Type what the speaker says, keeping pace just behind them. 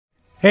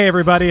Hey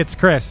everybody, it's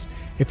Chris.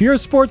 If you're a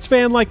sports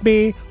fan like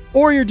me,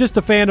 or you're just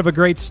a fan of a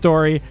great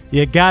story,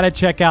 you gotta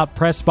check out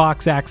Press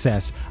Box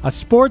Access, a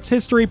sports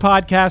history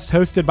podcast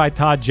hosted by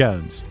Todd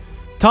Jones.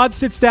 Todd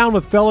sits down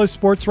with fellow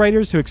sports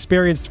writers who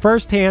experienced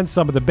firsthand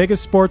some of the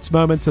biggest sports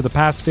moments of the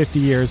past 50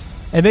 years,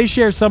 and they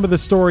share some of the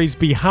stories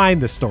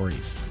behind the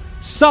stories,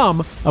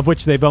 some of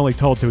which they've only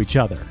told to each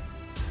other.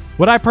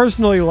 What I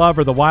personally love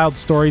are the wild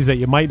stories that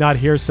you might not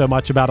hear so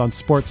much about on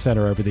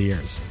SportsCenter over the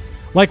years.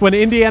 Like when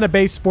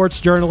Indiana-based sports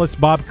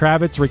journalist Bob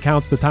Kravitz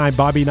recounts the time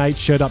Bobby Knight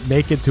showed up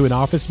naked to an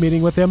office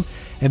meeting with him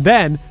and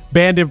then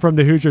banned him from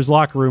the Hoosiers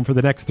locker room for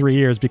the next 3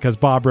 years because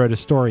Bob wrote a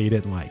story he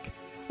didn't like.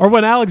 Or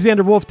when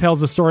Alexander Wolf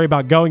tells the story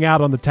about going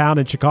out on the town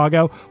in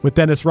Chicago with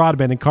Dennis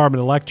Rodman and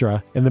Carmen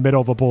Electra in the middle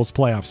of a Bulls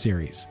playoff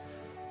series.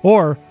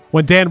 Or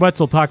when Dan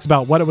Wetzel talks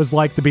about what it was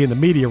like to be in the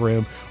media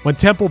room when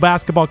Temple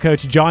basketball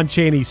coach John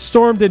Chaney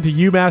stormed into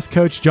UMass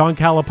coach John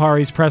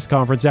Calipari's press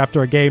conference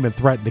after a game and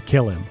threatened to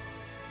kill him.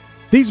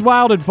 These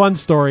wild and fun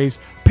stories,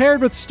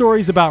 paired with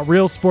stories about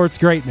real sports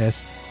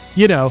greatness,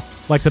 you know,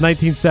 like the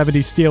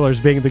 1970s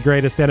Steelers being the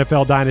greatest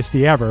NFL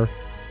dynasty ever,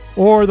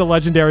 or the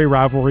legendary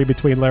rivalry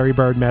between Larry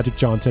Bird and Magic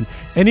Johnson,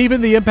 and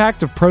even the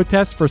impact of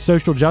protests for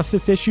social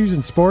justice issues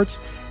in sports,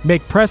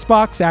 make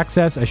Pressbox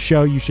Access a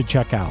show you should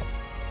check out.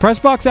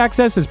 Pressbox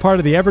Access is part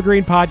of the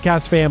Evergreen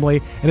Podcast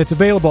family, and it's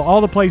available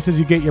all the places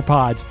you get your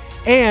pods,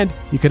 and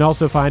you can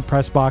also find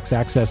Pressbox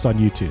Access on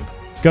YouTube.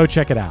 Go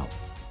check it out.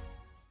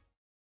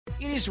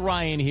 It is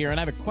Ryan here, and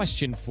I have a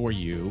question for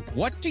you.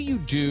 What do you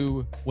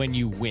do when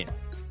you win?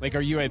 Like,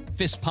 are you a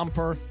fist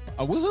pumper,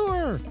 a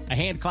woo-hooer, a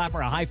hand clapper,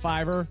 a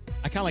high-fiver?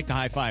 I kind of like the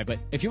high-five, but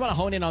if you want to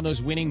hone in on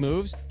those winning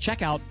moves,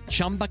 check out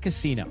Chumba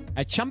Casino.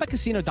 At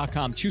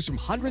ChumbaCasino.com, choose from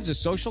hundreds of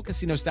social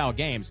casino-style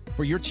games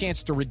for your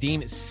chance to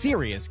redeem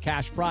serious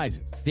cash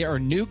prizes. There are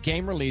new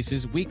game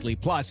releases weekly,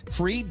 plus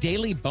free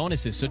daily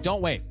bonuses, so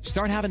don't wait.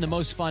 Start having the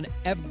most fun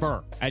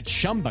ever at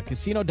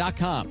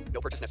ChumbaCasino.com.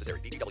 No purchase necessary.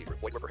 VGW.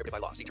 Void where prohibited by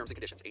law. See terms and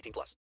conditions.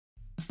 18+.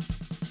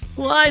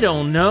 Well, I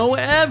don't know.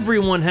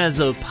 Everyone has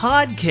a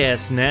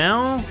podcast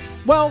now.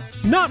 Well,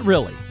 not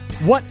really.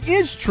 What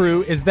is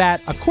true is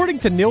that, according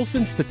to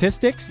Nielsen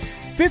statistics,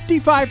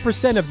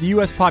 55% of the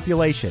U.S.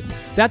 population,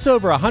 that's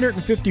over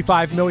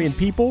 155 million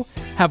people,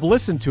 have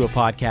listened to a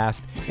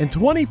podcast, and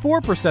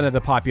 24% of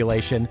the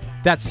population,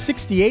 that's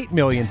 68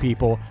 million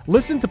people,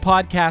 listen to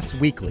podcasts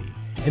weekly.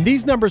 And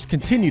these numbers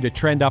continue to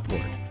trend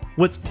upward.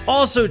 What's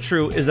also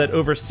true is that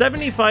over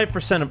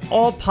 75% of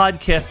all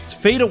podcasts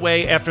fade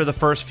away after the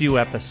first few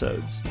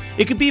episodes.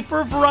 It could be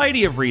for a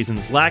variety of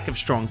reasons: lack of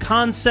strong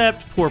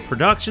concept, poor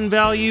production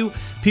value,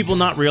 people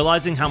not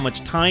realizing how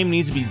much time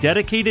needs to be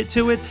dedicated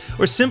to it,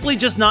 or simply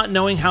just not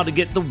knowing how to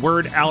get the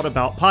word out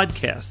about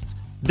podcasts.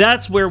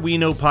 That's where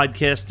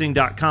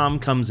WeKnowPodcasting.com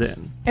comes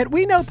in. At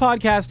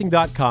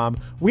WeKnowPodcasting.com,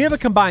 we have a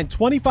combined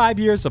 25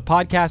 years of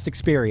podcast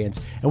experience,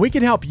 and we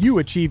can help you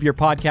achieve your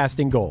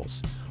podcasting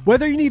goals.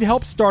 Whether you need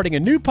help starting a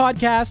new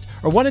podcast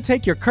or want to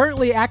take your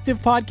currently active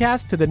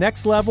podcast to the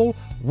next level,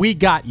 we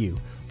got you.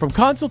 From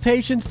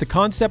consultations to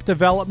concept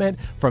development,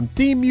 from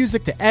theme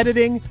music to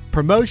editing,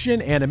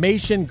 promotion,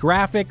 animation,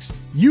 graphics,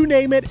 you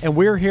name it, and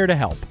we're here to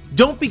help.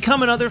 Don't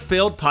become another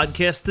failed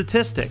podcast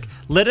statistic.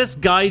 Let us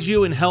guide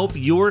you and help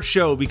your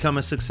show become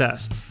a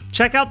success.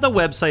 Check out the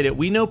website at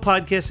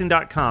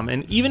WeKnowPodcasting.com,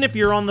 and even if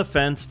you're on the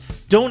fence,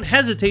 don't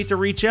hesitate to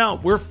reach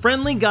out. We're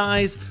friendly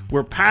guys,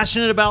 we're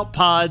passionate about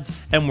pods,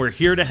 and we're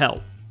here to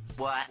help.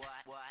 What?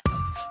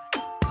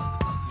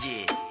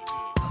 Yeah.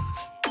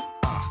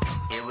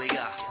 Here we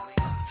go.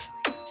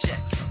 Check.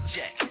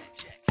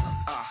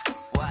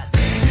 What?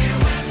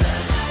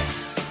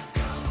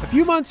 A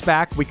few months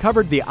back, we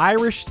covered the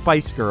Irish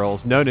Spice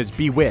Girls, known as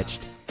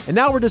Bewitched, and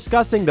now we're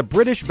discussing the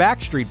British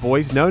Backstreet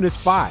Boys, known as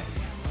Five.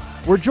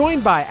 We're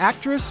joined by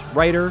actress,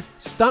 writer,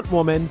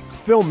 stuntwoman,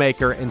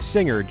 filmmaker, and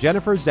singer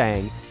Jennifer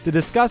Zhang to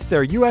discuss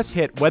their U.S.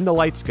 hit When the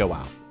Lights Go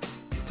Out.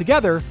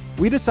 Together,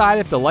 we decide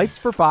if the lights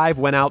for Five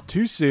went out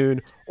too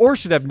soon or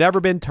should have never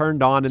been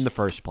turned on in the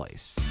first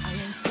place. I ain't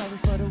sorry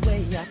for the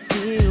way I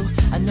feel.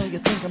 I know you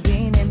think I'm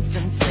being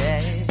insincere.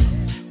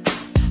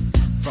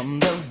 From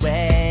the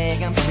way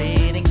I'm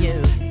treating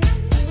you,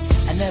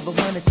 I never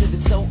wanted to be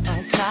so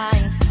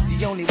unkind.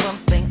 The only one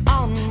thing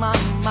on my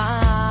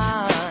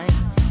mind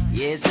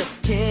is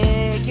just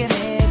kicking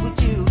it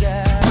with you,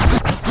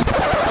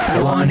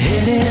 girl. One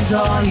hit is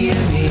all you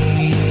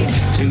need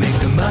to make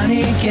the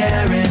money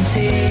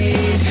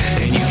guaranteed,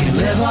 and you can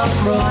live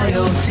off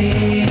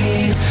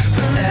royalties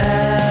forever.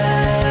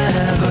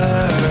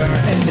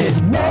 And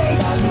it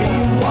makes me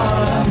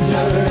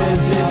wonder,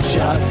 is it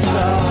just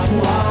a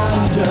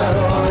wonder,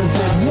 or is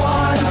it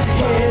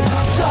one-hit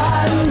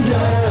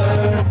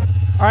thunder?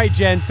 All right,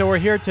 Jen, so we're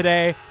here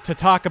today to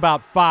talk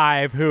about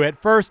Five, who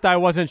at first I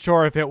wasn't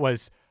sure if it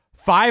was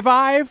Five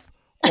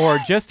or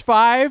just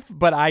Five,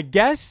 but I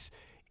guess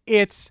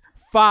it's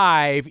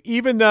Five,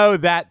 even though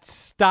that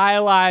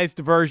stylized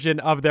version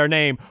of their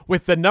name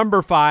with the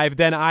number 5,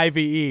 then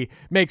IVE,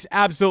 makes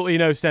absolutely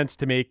no sense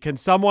to me. Can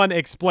someone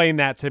explain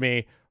that to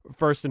me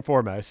first and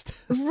foremost?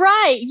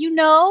 Right.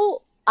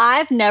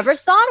 I've never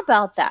thought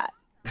about that.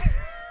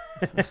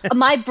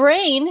 My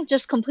brain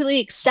just completely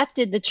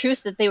accepted the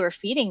truth that they were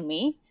feeding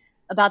me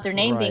about their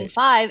name being Right.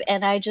 Five,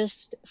 and I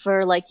just,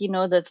 for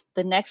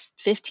the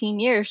next 15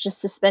 years, just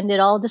suspended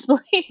all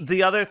disbelief.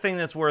 The other thing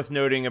that's worth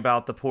noting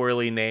about the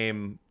poorly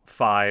named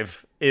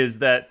Five is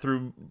that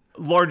through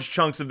large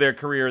chunks of their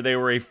career, they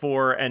were a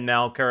four and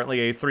now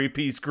currently a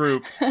three-piece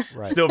group,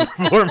 still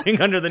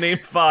performing under the name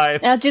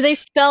Five. Now, do they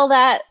spell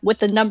that with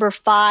the number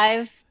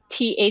 5,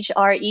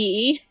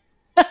 THREE?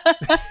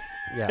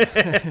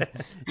 Yeah.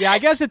 Yeah, I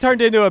guess it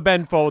turned into a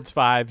Ben Folds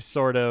 5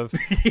 sort of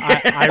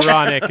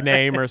ironic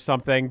name or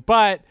something.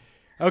 But,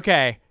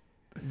 okay,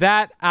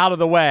 that out of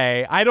the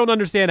way, I don't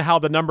understand how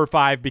the number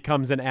 5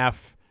 becomes an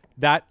F.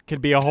 That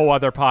could be a whole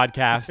other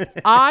podcast.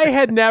 I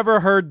had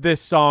never heard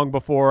this song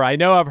before. I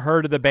know I've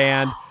heard of the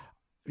band.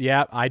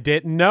 Yeah, I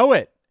didn't know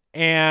it.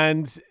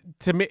 And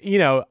to me,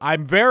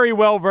 I'm very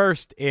well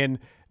versed in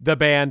the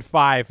band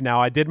Five now.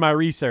 I did my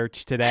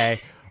research today,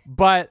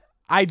 but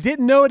I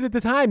didn't know it at the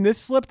time. This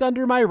slipped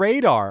under my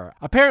radar.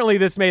 Apparently,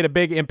 this made a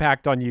big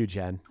impact on you,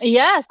 Jen.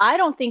 Yes, I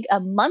don't think a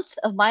month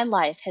of my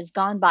life has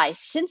gone by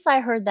since I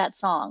heard that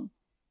song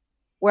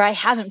where I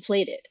haven't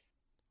played it.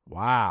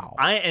 Wow.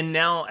 And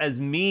now,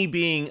 as me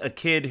being a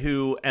kid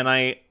who, and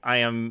I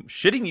am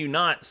shitting you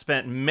not,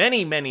 spent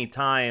many, many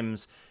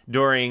times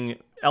during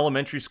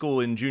elementary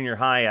school and junior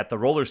high at the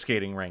roller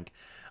skating rink,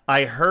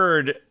 I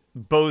heard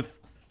both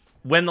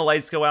When the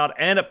Lights Go Out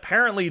and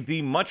apparently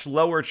the much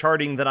lower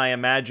charting than I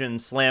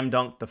imagined Slam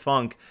Dunk the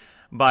Funk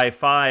by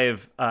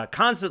Five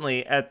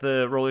constantly at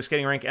the roller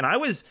skating rink. And I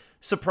was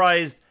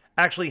surprised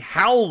actually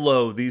how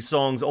low these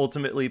songs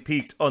ultimately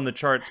peaked on the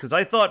charts, because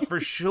I thought for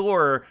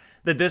sure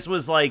that this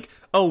was like,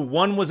 oh,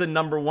 one was a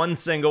number 1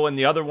 single and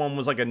the other one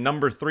was like a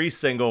number 3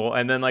 single.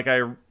 And then like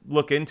I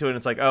look into it and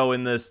it's like, oh,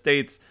 in the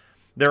States,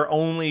 their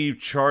only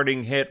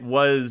charting hit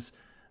was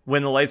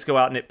When the Lights Go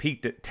Out, and it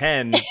peaked at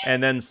 10.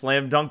 And then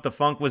Slam Dunk the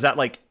Funk was at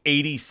like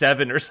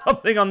 87 or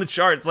something on the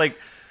charts. Like,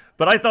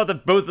 but I thought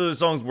that both of those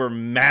songs were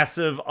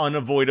massive,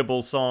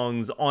 unavoidable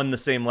songs on the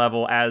same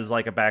level as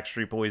like a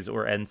Backstreet Boys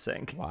or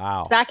NSYNC.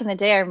 Wow. Back in the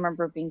day, I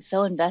remember being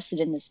so invested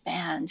in this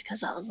band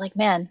because I was like,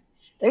 man,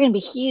 they're going to be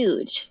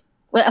huge.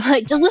 Well, I'm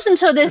like, just listen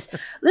to this.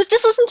 Let's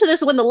just listen to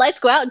this When the Lights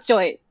Go Out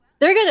joint.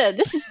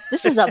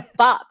 This is a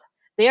bop.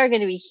 They are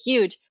going to be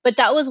huge. But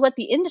that was what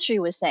the industry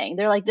was saying.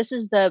 They're like, this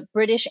is the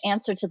British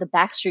answer to the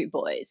Backstreet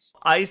Boys.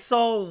 I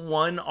saw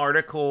one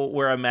article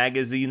where a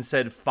magazine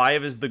said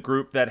Five is the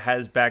group that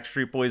has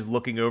Backstreet Boys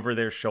looking over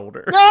their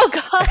shoulder. Oh,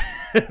 God.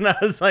 And I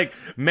was like,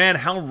 man,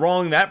 how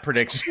wrong that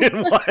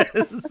prediction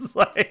was.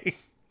 Like,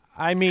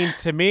 I mean,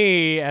 to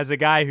me, as a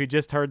guy who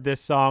just heard this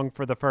song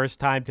for the first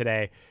time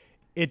today,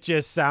 it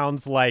just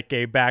sounds like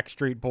a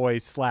Backstreet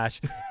Boys /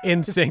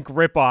 NSYNC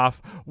ripoff,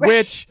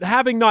 which,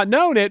 having not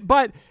known it,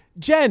 but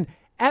Jen,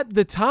 at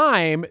the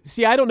time,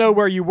 see, I don't know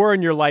where you were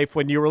in your life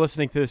when you were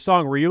listening to this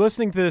song. Were you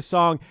listening to this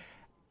song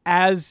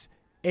as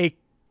a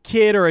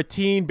kid or a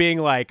teen being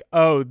like,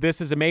 oh,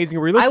 this is amazing?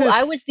 Were you listening to this?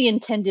 I was the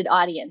intended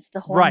audience,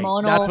 the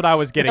hormonal. Right, that's what I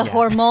was getting at.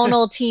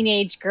 Hormonal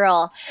teenage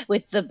girl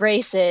with the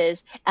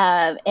braces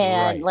and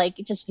Right. like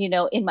just,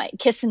 in my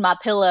kissing my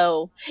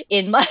pillow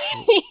in my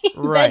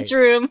Right.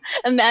 bedroom,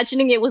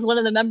 imagining it was one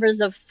of the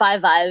members of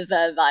Five.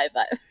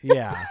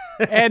 Yeah.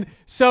 And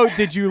so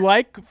did you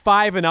like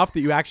Five enough that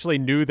you actually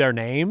knew their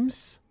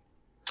names?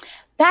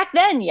 Back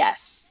then,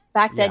 yes.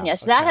 Yeah,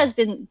 Yes. okay. That has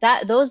been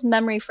those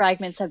memory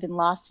fragments have been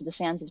lost to the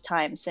sands of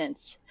time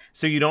since.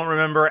 so you don't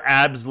remember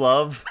Abs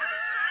Love?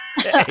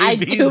 I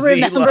do ABZ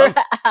remember.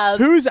 Love?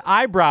 Who's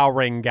eyebrow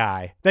ring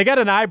guy? They got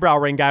an eyebrow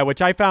ring guy,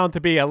 which I found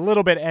to be a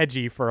little bit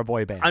edgy for a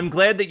boy band. I'm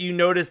glad that you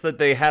noticed that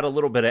they had a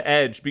little bit of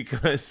edge,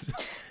 because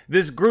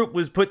this group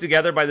was put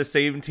together by the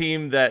same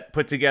team that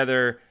put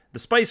together the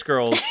Spice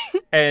Girls,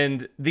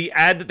 and the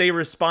ad that they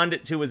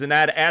responded to was an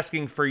ad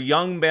asking for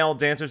young male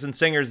dancers and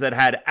singers that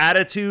had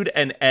attitude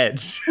and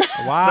edge.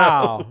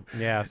 Wow.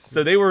 Yes.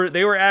 So they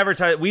were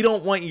advertised. We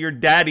don't want your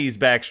daddy's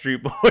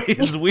Backstreet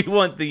Boys. We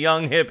want the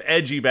young, hip,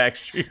 edgy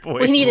Backstreet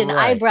Boys. We need an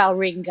Right. eyebrow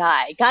ring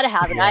guy. Gotta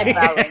have an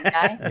eyebrow ring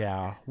guy.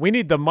 Yeah. We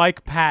need the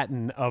Mike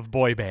Patton of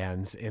boy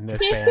bands in this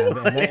band,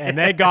 and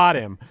they got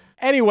him.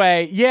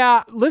 Anyway,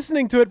 yeah,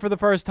 listening to it for the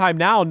first time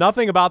now,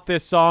 nothing about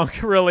this song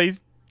really,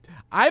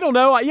 I don't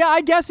know. Yeah, I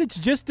guess it's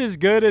just as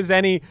good as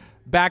any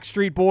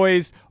Backstreet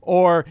Boys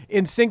or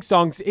NSYNC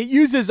songs. It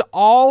uses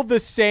all the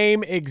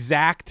same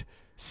exact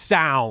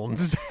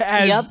sounds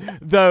as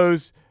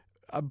those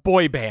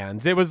boy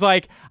bands. It was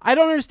like, I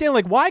don't understand,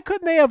 like, why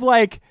couldn't they have,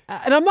 like,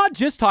 and I'm not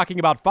just talking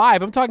about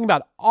Five, I'm talking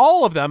about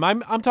all of them.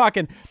 I'm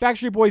talking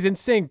Backstreet Boys,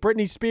 NSYNC,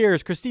 Britney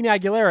Spears, Christina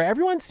Aguilera.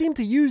 Everyone seemed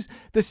to use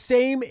the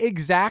same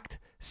exact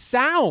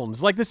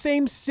sounds, like the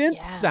same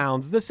synth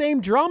sounds, the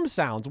same drum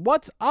sounds.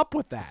 What's up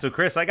with that? So,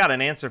 Chris, I got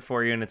an answer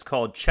for you, and it's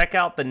called check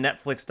out the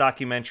Netflix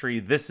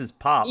documentary This Is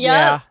Pop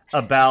Yeah.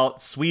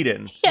 about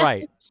Sweden.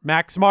 Right.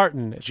 Max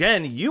Martin.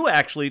 Jen, you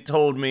actually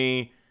told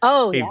me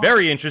Oh, a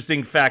very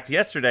interesting fact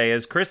yesterday,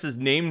 as Chris is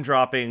name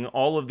dropping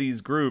all of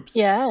these groups,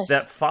 Yes.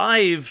 that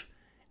Five,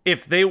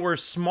 if they were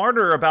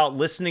smarter about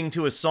listening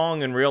to a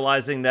song and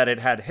realizing that it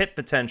had hit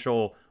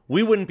potential,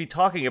 we wouldn't be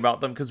talking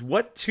about them, because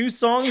what 2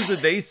 songs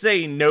did they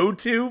say no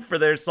to for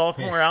their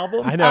sophomore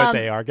album? I know what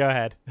they are. Go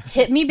ahead.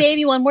 Hit Me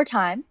Baby One More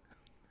Time.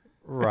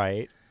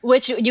 Right.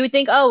 Which you would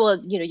think, oh, well,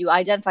 you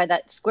identify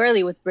that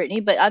squarely with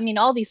Britney. But I mean,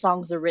 all these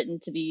songs are written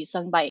to be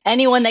sung by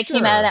anyone that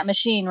came out of that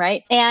machine,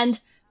 right? And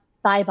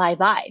Bye Bye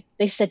Bye.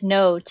 They said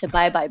no to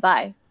Bye Bye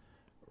Bye.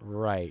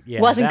 Right.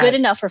 Yeah. Wasn't good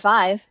enough for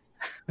 5.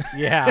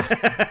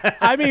 Yeah.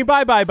 I mean,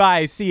 Bye Bye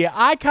Bye. See,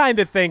 I kind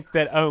of think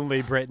that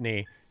only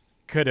Britney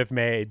could have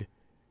made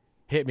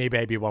Hit Me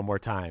Baby One More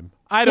Time.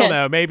 I don't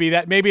know. Maybe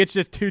it's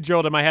just too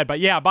drilled in my head.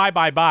 But yeah, Bye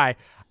Bye Bye.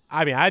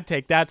 I mean, I'd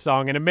take that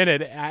song in a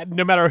minute.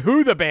 No matter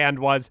who the band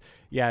was,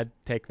 yeah, I'd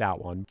take that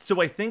one.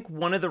 So I think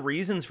one of the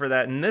reasons for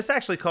that, and this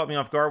actually caught me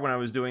off guard when I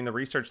was doing the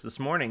research this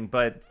morning,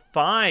 but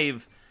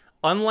 5,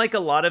 unlike a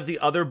lot of the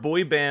other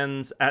boy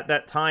bands at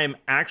that time,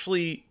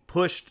 actually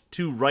pushed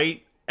to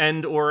write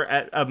and or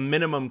at a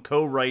minimum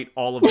co-write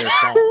all of their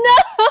songs.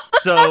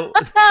 So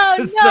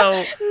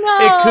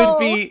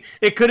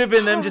it could have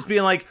been them just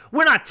being like,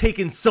 we're not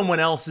taking someone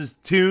else's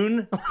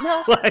tune.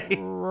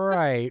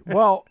 Right.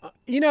 Well,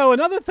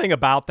 another thing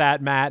about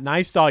that, Matt, and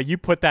I saw you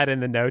put that in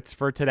the notes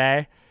for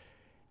today,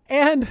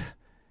 and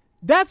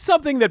that's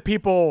something that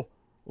people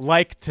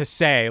like to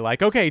say,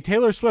 like, okay,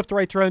 Taylor Swift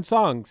writes her own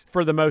songs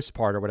for the most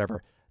part or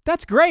whatever.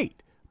 That's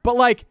great. But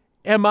like,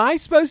 am I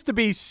supposed to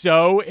be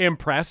so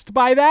impressed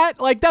by that?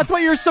 Like, that's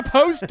what you're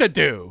supposed to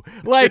do.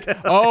 Like,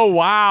 oh,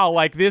 wow,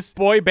 like this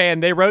boy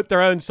band, they wrote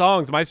their own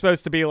songs. Am I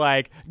supposed to be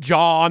like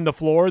jaw on the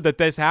floor that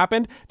this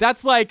happened?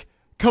 That's like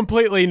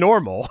completely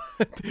normal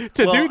to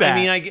do that.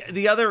 I mean,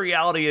 the other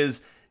reality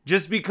is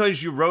just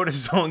because you wrote a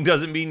song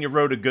doesn't mean you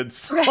wrote a good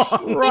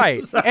song. Right.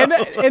 So. And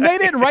they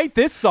didn't write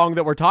this song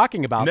that we're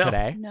talking about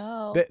today.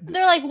 No.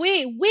 They're like,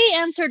 we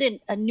answered in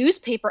a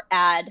newspaper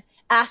ad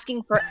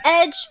asking for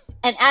edge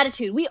and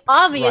attitude. We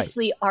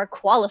obviously are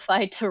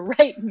qualified to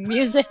write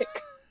music.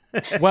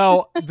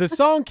 Well, the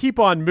song Keep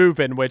On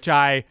Moving, which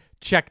I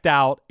checked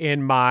out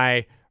in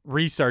my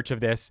research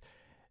of this,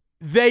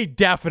 they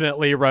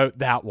definitely wrote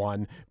that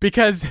one,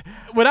 because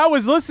when I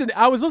was listening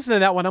to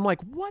that one, I'm like,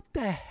 what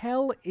the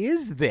hell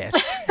is this?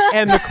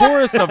 And the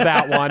chorus of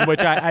that one,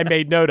 which I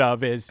made note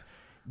of, is,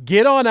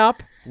 get on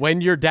up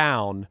when you're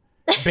down,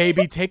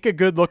 baby, take a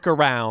good look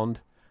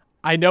around.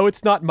 I know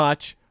it's not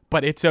much,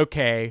 but it's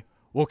okay.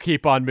 We'll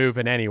keep on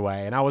moving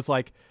anyway. And I was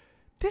like,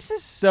 this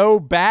is so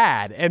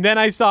bad. And then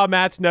I saw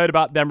Matt's note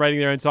about them writing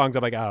their own songs.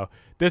 I'm like, oh,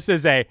 this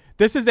is a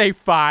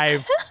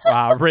 5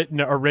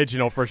 written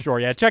original for sure.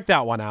 Yeah, check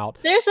that one out.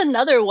 There's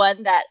another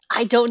one that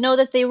I don't know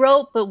that they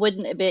wrote, but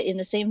wouldn't be in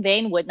the same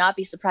vein. Would not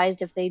be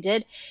surprised if they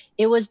did.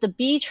 It was the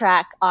B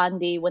track on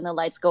the When the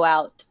Lights Go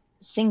Out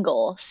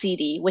single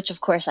CD, which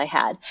of course I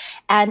had.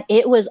 And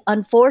it was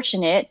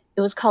unfortunate.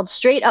 It was called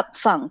Straight Up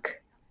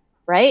Funk,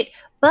 right?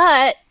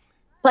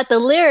 But the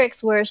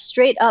lyrics were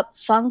straight up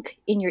funk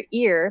in your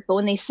ear. But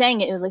when they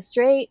sang it, it was like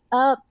straight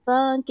up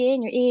funk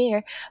in your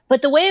ear.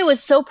 But the way it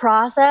was so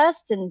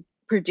processed and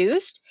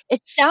produced,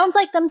 it sounds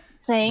like them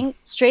saying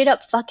straight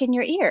up fuck in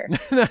your ear.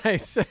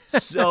 Nice.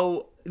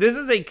 So this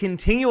is a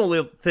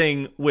continual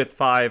thing with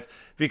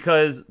 5,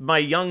 because my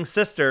young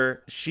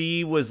sister,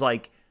 she was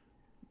like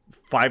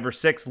 5 or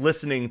 6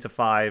 listening to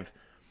 5.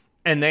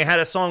 And they had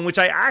a song which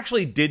I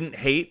actually didn't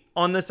hate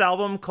on this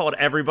album called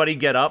Everybody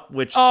Get Up,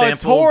 which samples...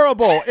 it's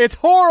horrible. It's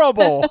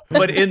horrible.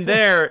 But in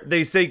there,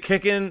 they say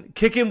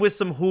kickin' with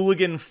some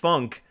hooligan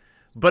funk.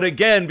 But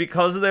again,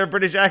 because of their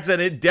British accent,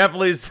 it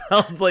definitely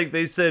sounds like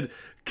they said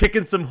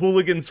kicking some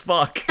hooligans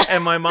fuck.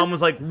 And my mom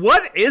was like,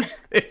 what is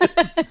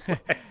this?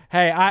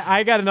 Hey,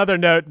 I got another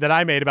note that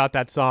I made about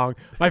that song.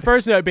 My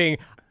first note being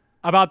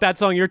about that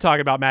song you're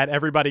talking about, Matt,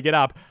 Everybody Get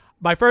Up.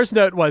 My first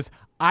note was,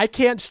 I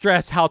can't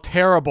stress how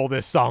terrible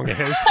this song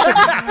is.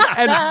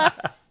 And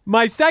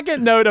my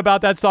second note about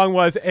that song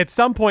was, at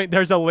some point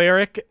there's a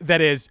lyric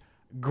that is,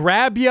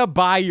 grab ya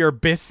by your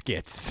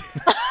biscuits.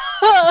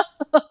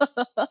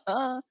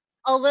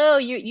 Although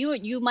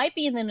you might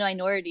be in the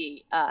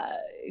minority,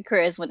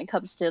 Chris, when it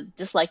comes to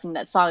disliking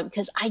that song,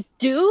 because I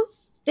do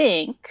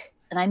think,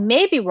 and I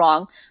may be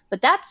wrong,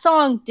 but that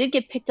song did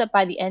get picked up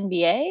by the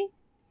NBA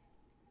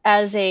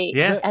as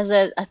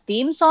a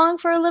theme song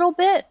for a little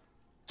bit.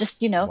 Just,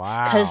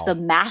 because the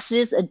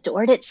masses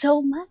adored it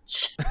so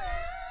much.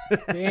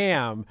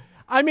 Damn.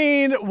 I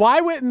mean,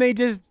 why wouldn't they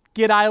just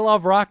get I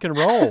Love Rock and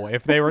Roll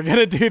if they were going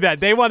to do that?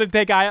 They want to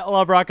take I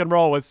Love Rock and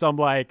Roll with some,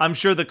 like... I'm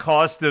sure the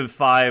cost of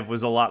 5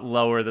 was a lot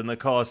lower than the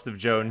cost of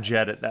Joe and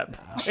Jett at that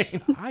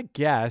point. I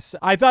guess.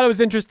 I thought it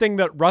was interesting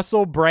that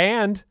Russell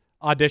Brand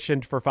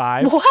auditioned for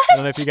 5. What? I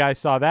don't know if you guys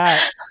saw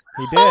that.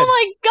 He did. Oh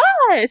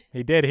my God.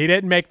 He did. He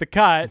didn't make the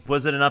cut.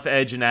 Was it enough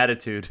edge and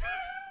attitude?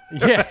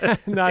 Yeah,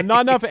 no,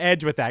 not enough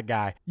edge with that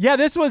guy. Yeah,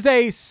 this was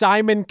a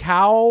Simon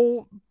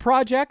Cowell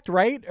project,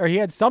 right? Or he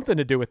had something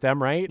to do with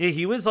them, right? Yeah,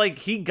 he was like,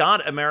 he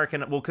got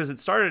American, well, because it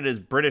started as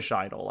British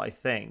Idol, I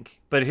think.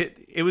 But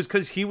it was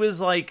because he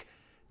was like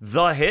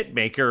the hit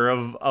maker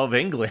of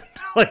England.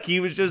 Like, he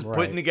was just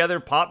putting together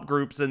pop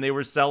groups and they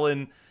were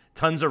selling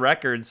tons of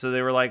records. So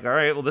they were like, all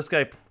right, well, this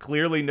guy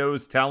clearly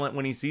knows talent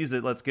when he sees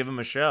it. Let's give him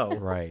a show.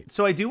 Right.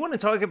 So I do want to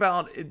talk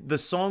about the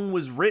song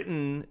was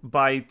written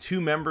by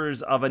two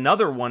members of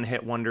another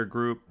one-hit wonder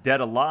group,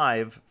 Dead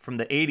Alive, from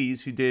the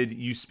 80s, who did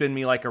You Spin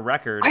Me Like a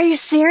Record. Are you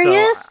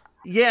serious? So,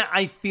 yeah,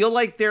 I feel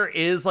like there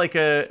is like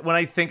when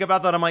I think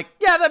about that, I'm like,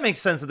 yeah, that makes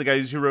sense that the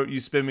guys who wrote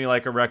You Spin Me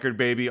Like a Record,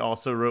 Baby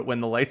also wrote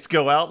When the Lights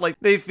Go Out. Like,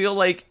 they feel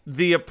like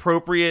the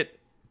appropriate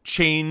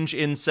change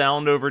in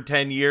sound over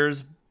 10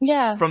 years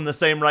Yeah. from the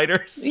same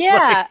writers. Yeah.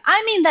 Like,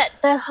 I mean, that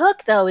the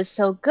hook though is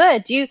so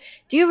good.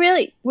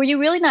 Were you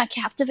really not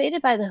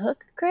captivated by the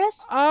hook,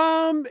 Chris?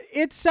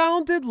 It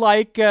sounded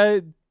like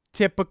a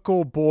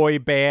typical boy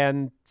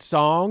band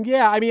song.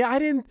 Yeah, I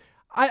mean,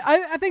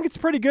 I think it's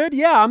pretty good.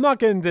 Yeah, I'm not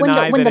going to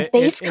deny when that the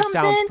bass it comes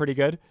sounds in, pretty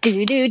good.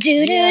 Do do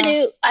do do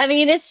do. I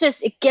mean, it's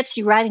just it gets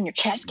you right in your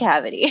chest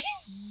cavity.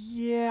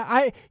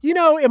 Yeah,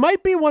 it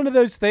might be one of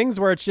those things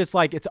where it's just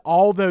like it's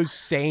all those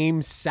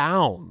same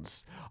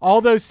sounds. All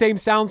those same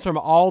sounds from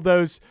all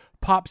those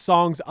pop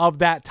songs of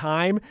that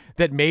time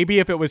that maybe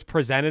if it was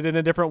presented in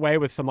a different way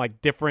with some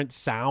like different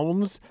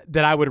sounds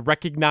that I would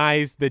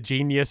recognize the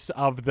genius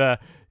of the,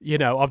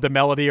 of the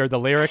melody or the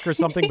lyric or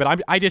something.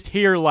 But I just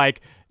hear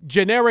like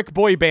generic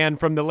boy band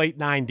from the late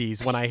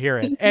 90s when I hear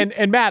it.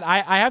 And Matt,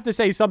 I have to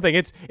say something.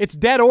 It's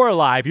Dead or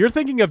Alive. You're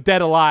thinking of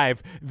Dead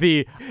Alive,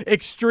 the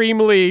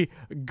extremely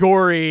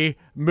gory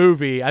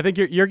movie. I think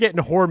you're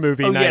getting horror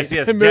movie night.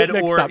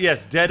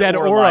 Yes, Dead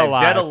or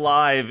Alive. Dead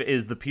Alive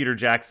is the Peter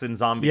Jackson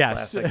zombie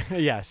classic.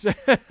 Yes.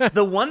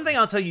 The one thing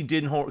I'll tell you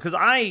didn't hold, because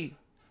I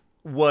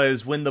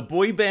was, when the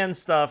boy band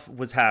stuff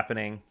was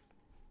happening,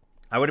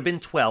 I would have been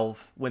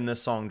 12 when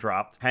this song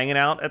dropped, hanging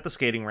out at the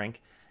skating rink.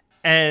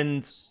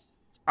 And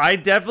I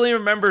definitely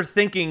remember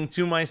thinking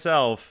to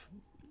myself,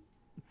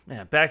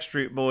 man,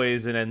 Backstreet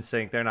Boys and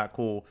NSYNC, they're not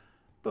cool.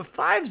 But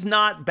Five's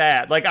not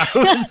bad. Like, I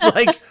was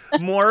like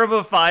more of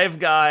a Five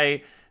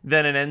guy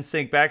than an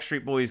NSYNC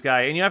Backstreet Boys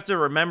guy. And you have to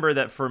remember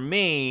that for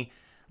me,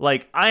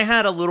 like, I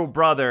had a little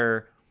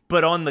brother,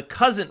 but on the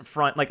cousin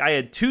front, like, I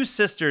had two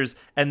sisters,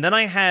 and then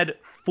I had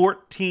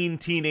 14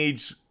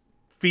 teenage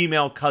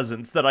female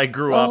cousins that I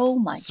grew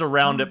up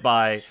surrounded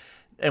by.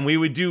 And we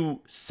would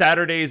do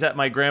Saturdays at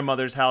my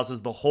grandmother's house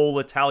as the whole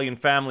Italian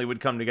family would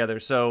come together.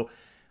 So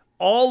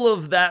all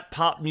of that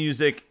pop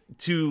music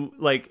to,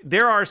 like,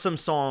 there are some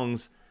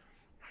songs.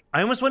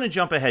 I almost want to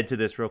jump ahead to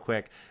this real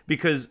quick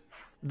because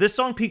this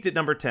song peaked at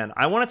number 10.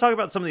 I want to talk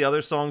about some of the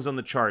other songs on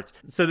the charts.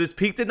 So this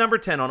peaked at number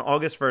 10 on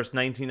August 1st,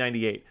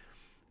 1998.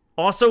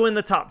 Also in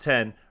the top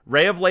 10,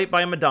 Ray of Light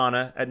by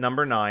Madonna at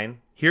number 9.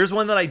 Here's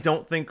one that I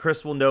don't think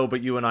Chris will know,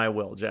 but you and I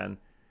will, Jen.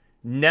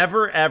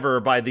 Never Ever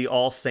by the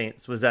All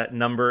Saints was at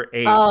number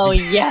 8. Oh,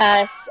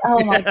 yes.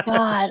 Oh, my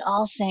God.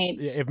 All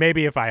Saints.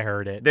 Maybe if I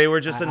heard it. They were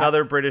just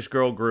another British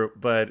girl group,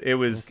 but it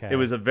was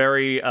a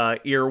very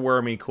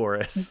earwormy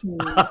chorus.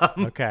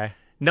 Okay.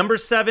 Number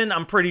 7,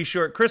 I'm pretty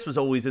sure Chris was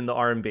always in the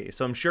R&B,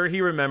 so I'm sure he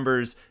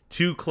remembers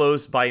Too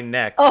Close by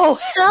Next. Oh,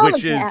 hell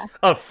which is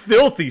a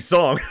filthy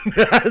song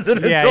as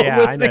an adult listening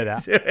I know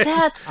that. to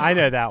it. I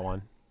know that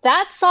one.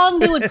 That song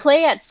they would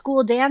play at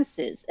school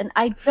dances, and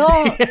I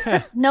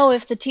don't know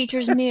if the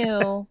teachers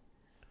knew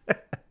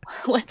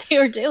what they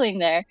were doing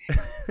there.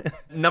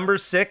 Number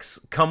 6,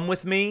 Come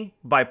With Me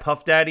by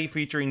Puff Daddy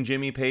featuring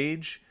Jimmy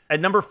Page. At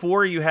number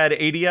 4, you had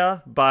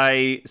Adia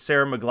by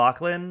Sarah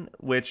McLachlan,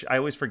 which I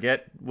always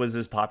forget was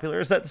as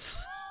popular as that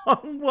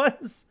song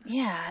was.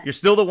 Yeah. You're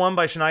Still the One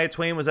by Shania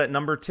Twain was at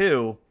number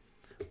 2.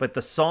 But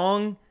the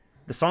song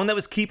that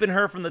was keeping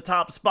her from the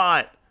top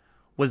spot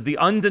was the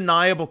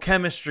undeniable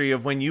chemistry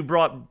of when you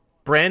brought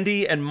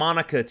Brandy and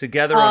Monica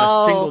together on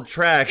a single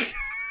track.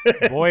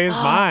 Boy Is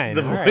Mine.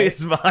 The Boy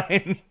Is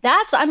Mine.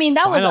 That was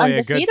Finally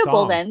a good undefeatable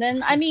song. then.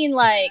 Then, I mean,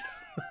 like,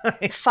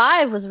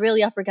 5 was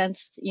really up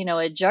against,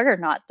 a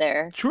juggernaut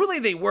there. Truly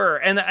they were.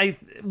 And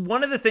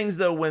one of the things,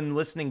 though, when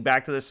listening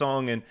back to the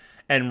song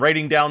and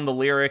writing down the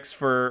lyrics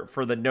for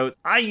the note,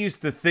 I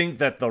used to think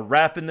that the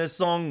rap in this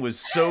song was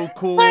so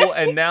cool.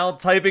 And now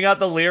typing out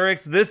the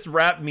lyrics, this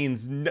rap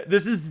means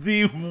this is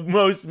the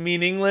most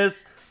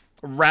meaningless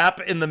rap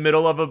in the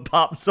middle of a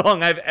pop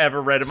song I've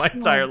ever read in my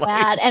entire life.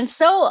 Bad and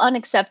so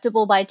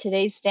unacceptable by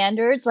today's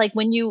standards. Like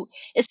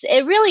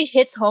it really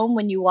hits home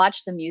when you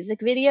watch the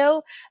music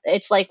video.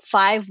 It's like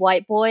 5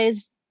 white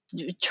boys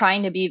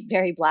trying to be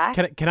very black.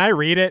 Can I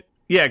read it?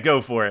 Yeah,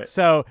 go for it.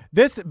 So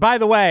this, by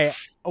the way,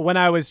 when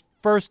I was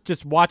first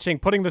just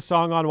putting the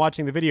song on,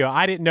 watching the video,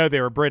 I didn't know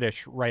they were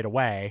British right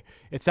away.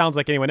 It sounds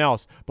like anyone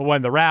else. But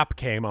when the rap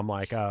came, I'm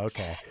like, oh,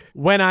 okay.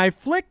 When I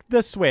flick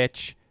the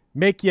switch,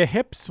 make your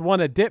hips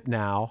want to dip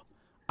now,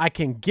 I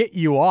can get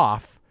you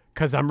off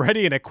because I'm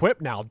ready and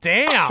equipped now.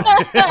 Damn.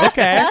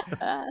 Okay.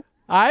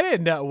 I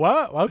didn't know.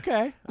 What?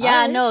 Okay.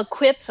 Yeah, no, a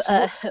quip,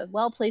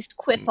 well-placed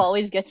quip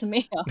always gets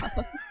me off.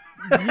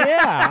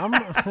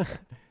 Yeah.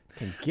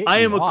 I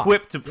am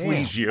equipped to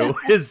please you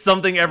is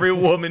something every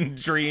woman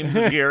dreams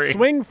of hearing.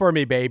 Swing for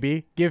me,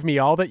 baby. Give me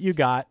all that you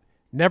got.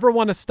 Never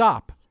want to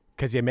stop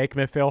because you make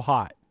me feel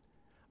hot.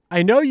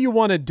 I know you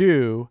want to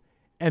do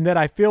and that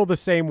I feel the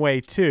same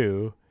way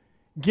too.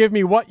 Give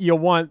Me What You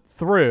Want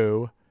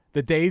Through,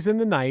 The Days and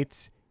the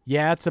Nights,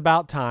 Yeah, It's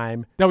About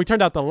Time. No, we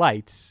turned out the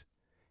lights.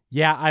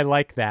 Yeah, I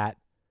Like That.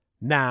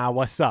 Nah,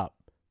 What's Up?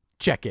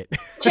 Check it.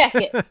 Check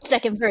it.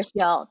 Second verse,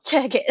 y'all.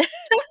 Check it.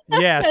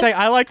 Yeah,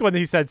 I liked when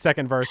he said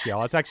second verse,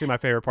 y'all. It's actually my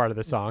favorite part of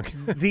the song.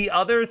 The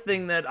other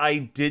thing that I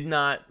did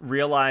not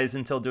realize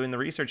until doing the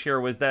research here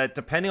was that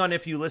depending on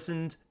if you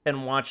listened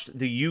and watched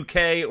the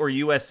UK or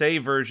USA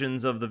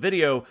versions of the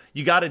video,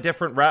 you got a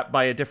different rap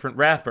by a different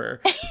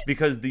rapper.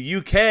 Because the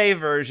UK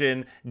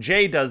version,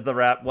 Jay does the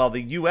rap, while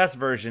the US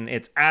version,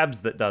 it's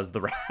Abs that does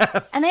the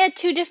rap. And they had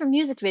 2 different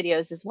music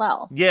videos as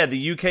well. Yeah,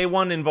 the UK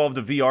one involved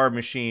a VR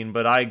machine,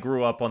 but I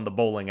grew up on the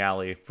bowling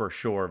alley for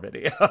sure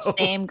video.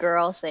 Same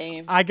girl,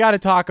 same. I got to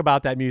talk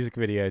about that music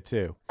video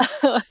too.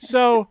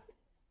 So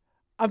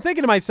I'm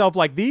thinking to myself,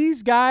 like,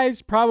 these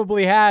guys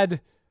probably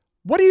had,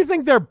 what do you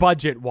think their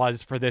budget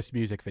was for this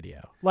music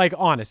video? Like,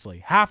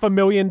 honestly,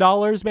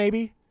 $500,000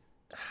 maybe?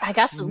 I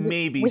guess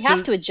maybe. We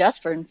have to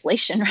adjust for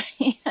inflation,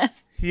 right?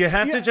 You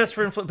have to adjust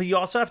for inflation, but you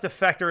also have to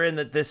factor in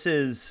that this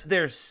is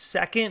their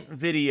second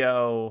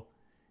video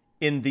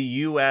in the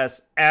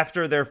US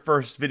after their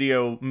first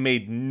video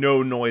made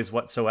no noise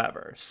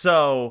whatsoever.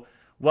 So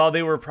while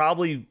they were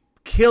probably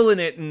killing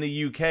it in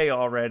the UK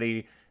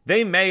already,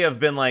 they may have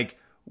been like,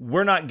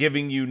 we're not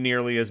giving you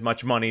nearly as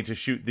much money to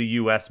shoot the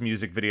US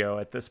music video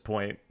at this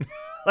point.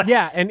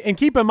 Yeah, and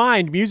keep in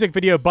mind, music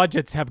video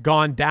budgets have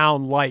gone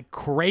down like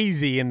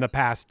crazy in the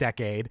past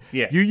decade.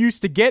 Yeah. You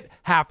used to get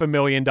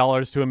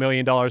 $500,000 to $1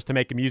 million to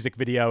make a music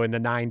video in the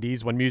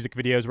 90s when music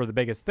videos were the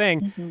biggest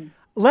thing. Mm-hmm.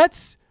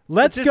 Let's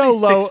just go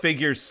say low. 6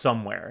 figures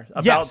somewhere.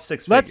 About Yes.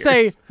 6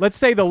 figures. Let's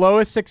say the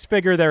lowest 6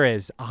 figure there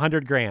is,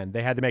 $100,000.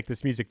 They had to make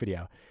this music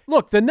video.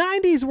 Look, the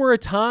 90s were a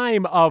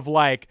time of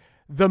like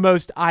the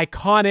most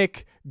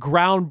iconic,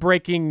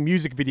 groundbreaking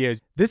music videos.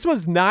 This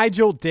was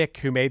Nigel Dick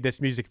who made this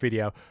music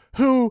video,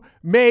 who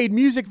made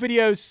music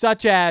videos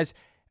such as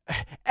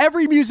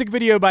every music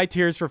video by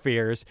Tears for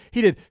Fears.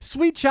 He did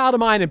Sweet Child of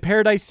Mine and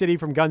Paradise City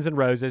from Guns N'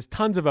 Roses,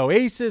 tons of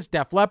Oasis,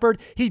 Def Leppard.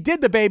 He did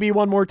the Baby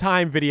One More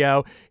Time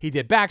video. He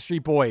did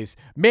Backstreet Boys,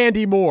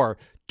 Mandy Moore,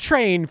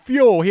 Train,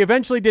 Fuel. He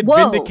eventually did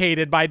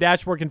Vindicated by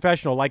Dashboard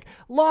Confessional. Like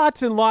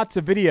lots and lots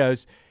of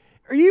videos.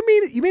 You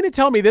mean to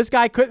tell me this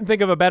guy couldn't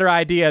think of a better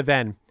idea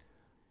than,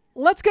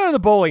 let's go to the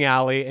bowling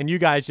alley and you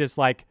guys just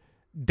like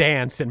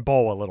dance and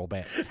bowl a little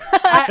bit?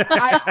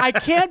 I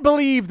can't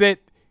believe that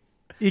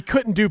he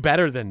couldn't do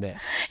better than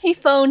this. He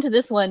phoned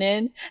this one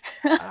in.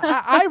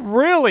 I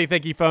really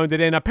think he phoned it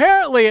in.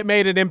 Apparently it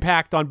made an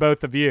impact on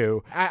both of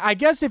you. I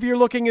guess if you're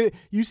looking at,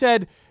 you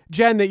said,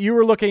 Jen, that you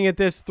were looking at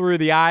this through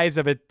the eyes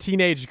of a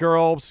teenage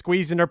girl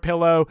squeezing her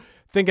pillow,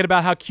 thinking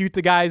about how cute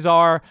the guys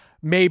are.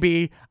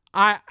 Maybe.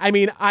 I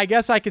mean, I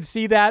guess I could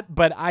see that,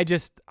 but I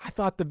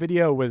thought the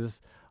video was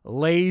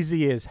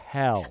lazy as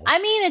hell. I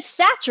mean, it's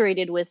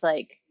saturated with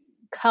like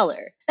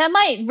color. That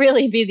might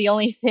really be the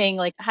only thing.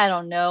 Like, I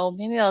don't know.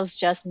 Maybe I was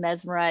just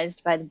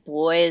mesmerized by the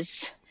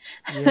boys.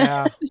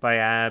 Yeah. By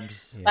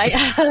Abs. By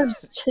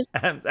Abs.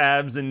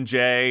 Abs and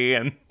Jay.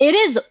 And it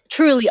is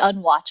truly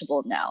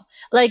unwatchable now.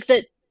 Like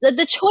the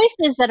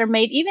choices that are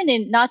made, even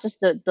in not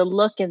just the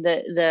look and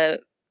the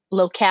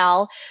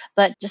locale,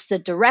 but just the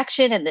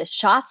direction and the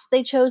shots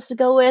they chose to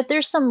go with.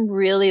 There's some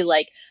really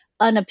like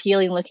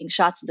unappealing looking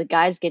shots of the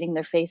guys getting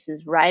their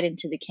faces right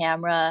into the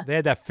camera. They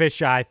had that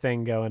fisheye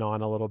thing going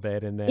on a little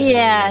bit in there.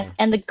 Yeah,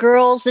 and the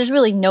girls, there's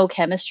really no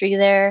chemistry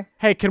there.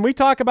 Hey, can we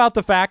talk about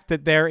the fact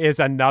that there is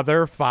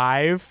another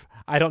 5?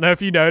 I don't know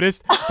if you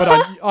noticed, but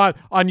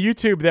on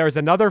YouTube there is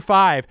another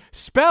 5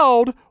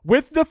 spelled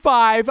with the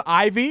 5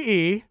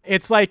 IVE.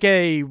 It's like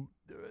a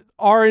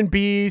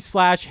R&B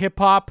 / hip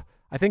hop,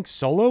 I think,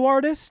 solo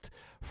artist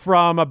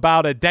from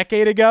about a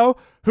decade ago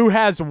who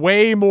has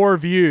way more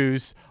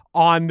views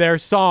on their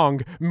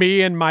song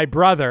Me and My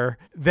Brother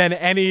than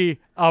any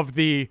of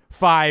the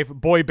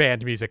 5 boy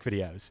band music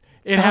videos.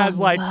 It has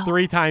like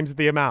 3 times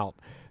the amount.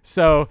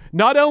 So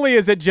not only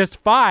is it just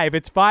 5,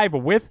 it's 5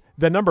 with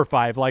the number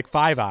 5, like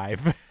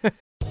 5-ive.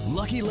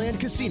 Lucky Land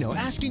Casino,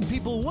 asking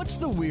people, what's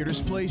the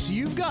weirdest place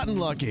you've gotten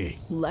lucky?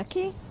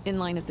 Lucky? In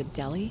line at the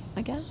deli,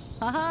 I guess?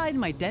 Aha, in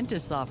my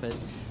dentist's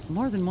office.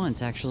 More than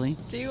once, actually.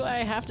 Do I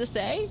have to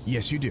say?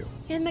 Yes, you do.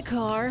 In the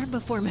car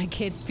before my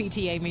kids'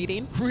 PTA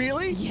meeting.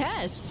 Really?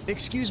 Yes.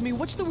 Excuse me,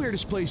 what's the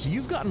weirdest place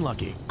you've gotten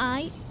lucky?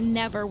 I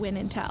never win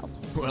and tell.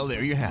 Well,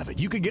 there you have it.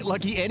 You can get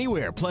lucky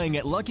anywhere, playing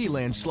at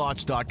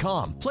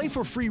LuckyLandSlots.com. Play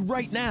for free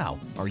right now.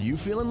 Are you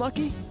feeling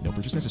lucky? No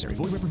purchase necessary.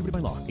 Void where prohibited by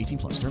law.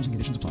 18+. Terms and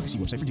conditions apply. See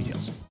website for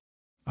details.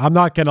 I'm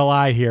not going to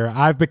lie here.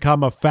 I've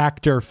become a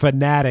Factor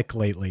fanatic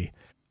lately.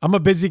 I'm a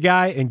busy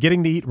guy, and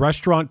getting to eat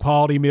restaurant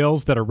quality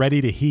meals that are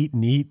ready to heat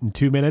and eat in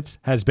 2 minutes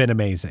has been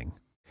amazing.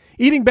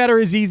 Eating better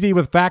is easy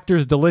with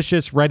Factor's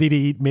delicious,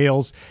 ready-to-eat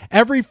meals.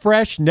 Every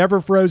fresh,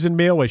 never frozen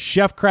meal is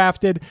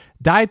chef-crafted,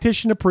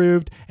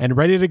 dietitian-approved, and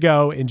ready to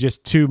go in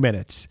just 2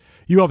 minutes.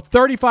 You have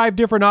 35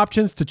 different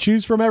options to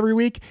choose from every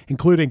week,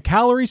 including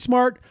Calorie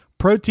Smart,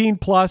 Protein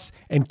Plus,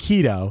 and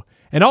Keto.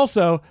 And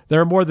also, there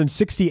are more than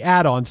 60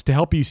 add-ons to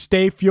help you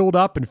stay fueled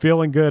up and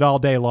feeling good all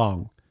day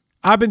long.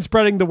 I've been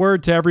spreading the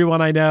word to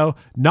everyone I know,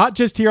 not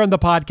just here on the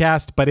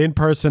podcast, but in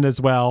person as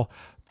well.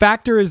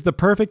 Factor is the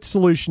perfect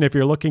solution if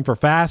you're looking for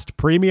fast,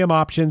 premium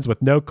options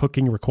with no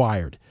cooking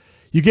required.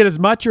 You get as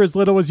much or as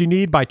little as you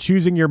need by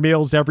choosing your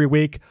meals every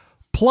week.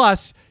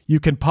 Plus, you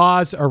can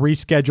pause or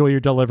reschedule your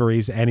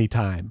deliveries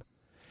anytime.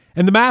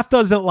 And the math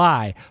doesn't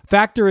lie.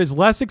 Factor is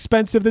less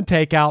expensive than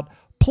takeout.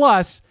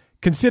 Plus,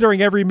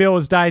 considering every meal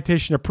is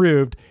dietitian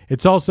approved,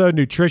 it's also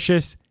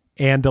nutritious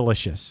and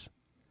delicious.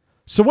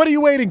 So what are you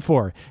waiting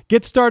for?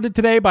 Get started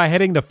today by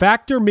heading to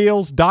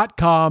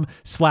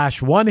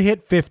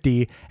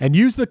factormeals.com/onehit50 and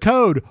use the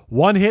code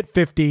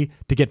onehit50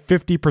 to get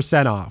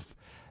 50% off.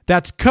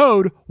 That's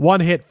code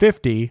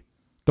onehit50,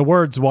 the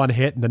words one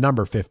hit and the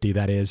number 50,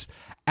 that is,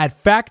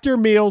 at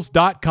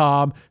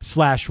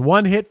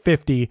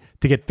factormeals.com/onehit50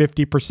 to get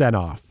 50%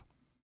 off.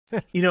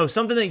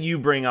 Something that you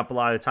bring up a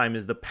lot of the time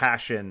is the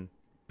passion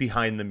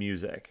behind the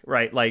music,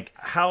 right? Like,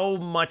 how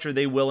much are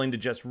they willing to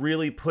just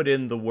really put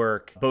in the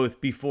work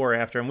both before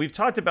and after? And we've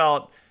talked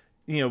about,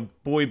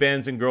 boy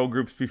bands and girl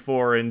groups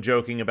before and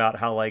joking about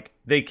how, like,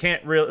 they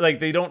can't really, like,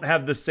 they don't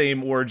have the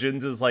same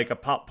origins as, like, a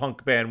pop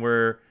punk band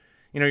where,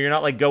 you're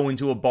not, like, going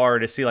to a bar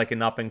to see, like,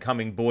 an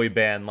up-and-coming boy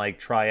band, like,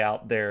 try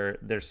out their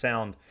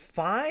sound.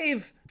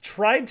 Five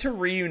tried to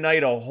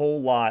reunite a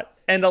whole lot,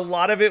 and a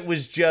lot of it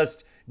was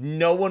just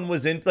no one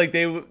was in, like,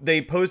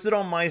 they posted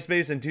on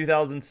MySpace in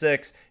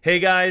 2006, hey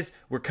guys,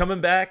 we're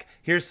coming back,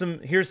 here's some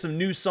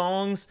new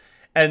songs,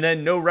 and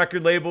then no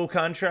record label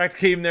contract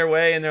came their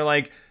way, and they're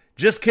like,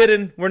 just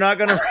kidding, we're not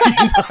gonna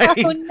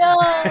reunite. Oh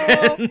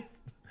no.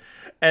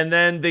 And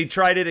then they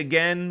tried it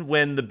again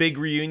when the big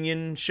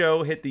reunion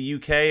show hit the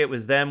UK. It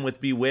was them with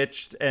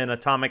Bewitched and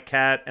Atomic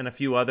Cat and a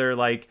few other,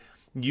 like,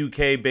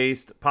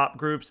 UK-based pop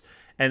groups.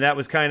 And that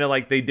was kind of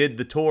like they did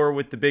the tour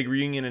with the big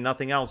reunion and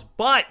nothing else.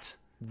 But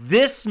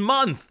this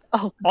month,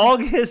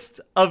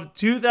 August of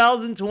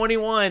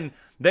 2021,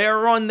 they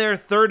are on their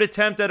third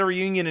attempt at a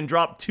reunion and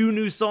dropped 2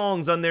 new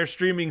songs on their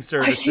streaming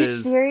services. Are you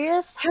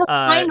serious? How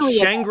finally?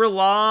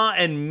 Shangri-La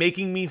and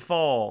Making Me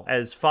Fall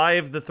as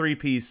Five, the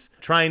three-piece,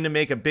 trying to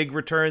make a big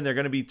return. They're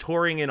going to be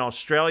touring in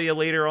Australia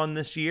later on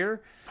this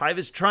year. Five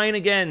is trying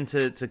again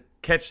to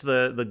catch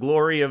the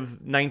glory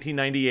of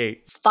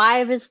 1998.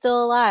 Five is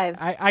still alive.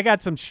 I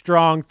got some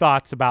strong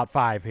thoughts about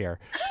Five here.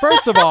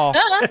 First of all,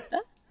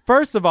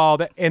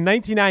 in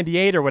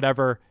 1998 or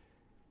whatever,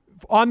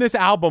 on this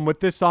album with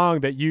this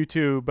song that you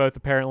two both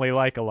apparently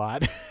like a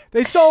lot,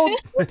 they sold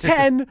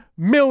 10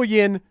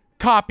 million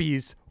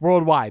copies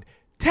worldwide.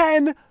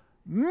 10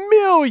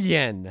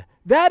 million.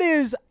 That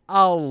is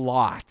a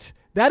lot.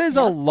 That is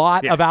a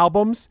lot of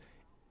albums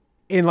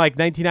in, like,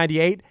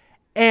 1998.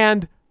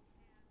 And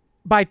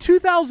by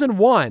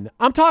 2001,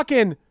 I'm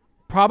talking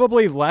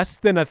probably less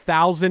than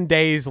 1,000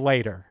 days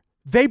later,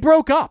 they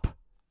broke up.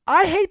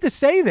 I hate to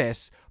say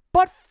this,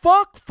 but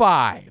fuck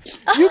Five.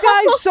 You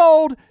guys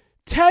sold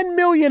 10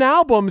 million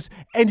albums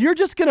and you're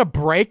just going to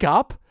break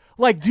up?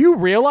 Like, do you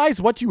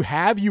realize what you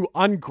have, you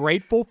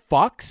ungrateful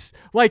fucks?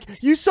 Like,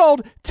 you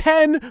sold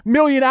 10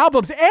 million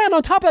albums and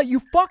on top of that,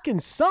 you fucking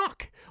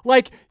suck.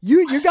 Like,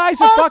 you guys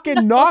are fucking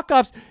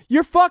knockoffs.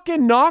 You're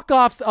fucking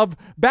knockoffs of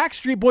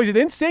Backstreet Boys and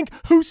NSYNC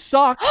who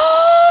suck.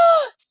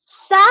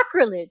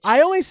 Sacrilege.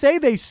 I only say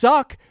they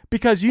suck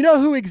because you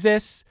know who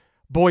exists?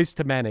 Boys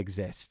to Men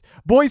exist.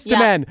 Boys to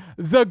Men,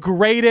 the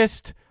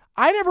greatest.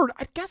 I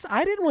guess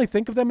I didn't really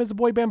think of them as a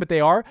boy band, but they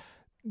are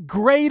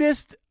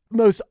greatest,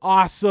 most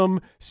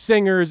awesome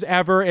singers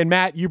ever. And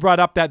Matt, you brought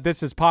up that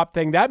This Is Pop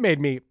thing. That made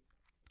me,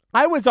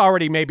 I was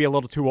already maybe a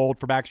little too old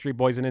for Backstreet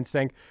Boys and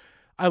NSYNC.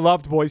 I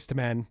loved Boys to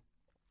Men.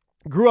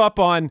 Grew up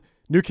on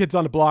New Kids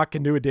on the Block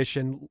and New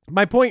Edition.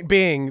 My point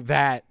being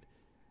that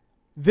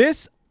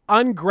this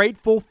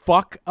ungrateful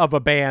fuck of a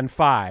band,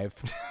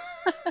 Five,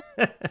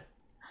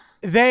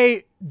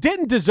 they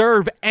didn't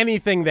deserve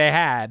anything they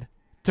had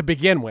to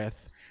begin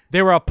with.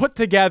 They were a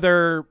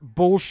put-together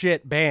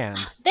bullshit band.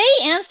 They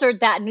answered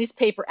that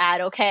newspaper ad,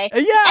 okay?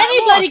 Yeah,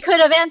 anybody could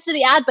have answered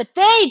the ad, but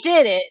they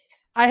did it.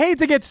 I hate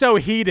to get so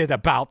heated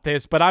about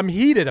this, but I'm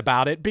heated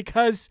about it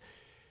because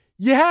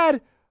you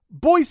had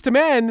Boys to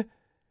Men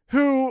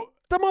who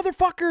the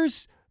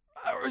motherfuckers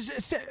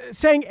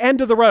sang End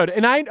of the Road.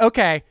 And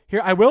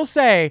I will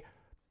say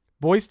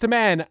Boys to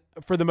Men,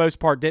 for the most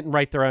part, didn't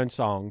write their own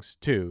songs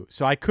too.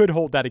 So I could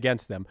hold that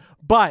against them.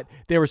 But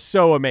they were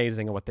so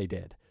amazing at what they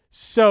did.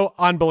 So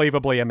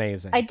unbelievably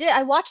amazing.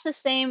 I watched the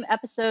same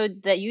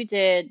episode that you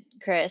did,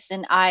 Chris,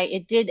 and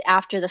it did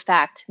after the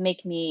fact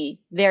make me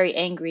very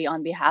angry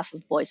on behalf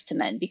of Boys to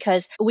Men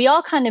because we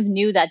all kind of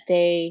knew that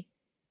they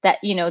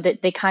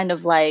kind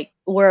of like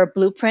were a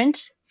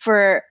blueprint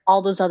for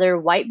all those other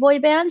white boy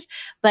bands,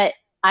 but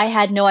I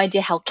had no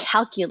idea how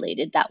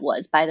calculated that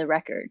was by the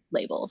record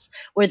labels,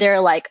 where they're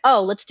like,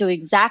 oh, let's do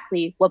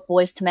exactly what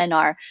Boys to Men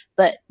are,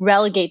 but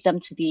relegate them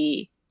to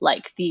the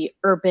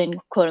urban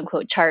quote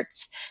unquote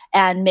charts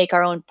and make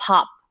our own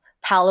pop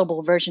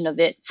palatable version of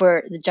it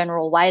for the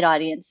general white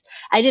audience.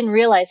 I didn't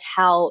realize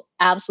how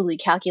absolutely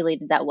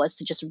calculated that was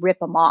to just rip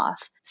them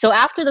off. So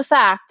after the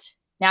fact,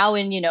 now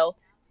in,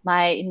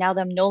 now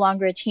that I'm no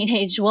longer a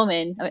teenage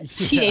woman,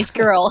 teenage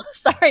girl,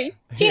 sorry,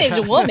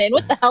 teenage woman.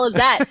 What the hell is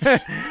that?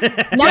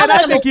 Now Jen,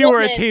 I think you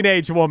were a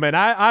teenage woman.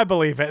 I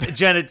believe it.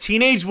 Jen, a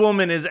teenage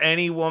woman is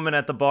any woman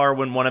at the bar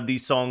when one of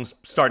these songs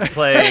starts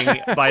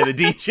playing by the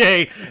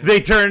DJ.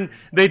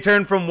 They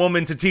turn from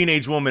woman to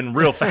teenage woman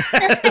real fast.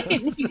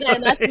 Yeah,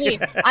 that's me.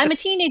 I'm a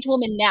teenage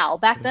woman now.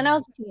 Back then I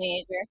was a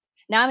teenager.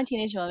 Now I'm a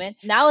teenage woman.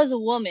 Now as a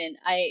woman,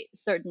 I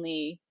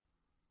certainly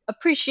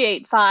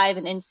appreciate Five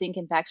and NSYNC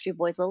and Backstreet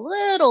Boys a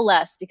little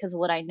less because of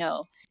what I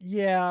know.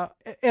 Yeah,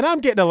 and I'm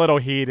getting a little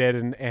heated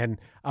and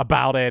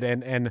about it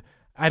and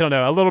I don't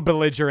know, a little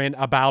belligerent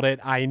about it,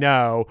 I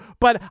know.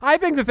 But I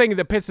think the thing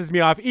that pisses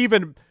me off,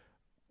 even,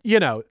 you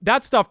know,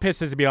 that stuff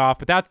pisses me off,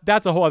 but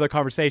that's a whole other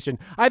conversation.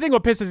 I think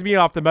what pisses me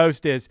off the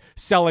most is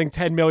selling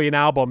 10 million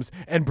albums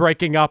and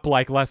breaking up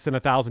like less than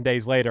 1,000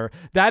 days later.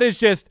 That is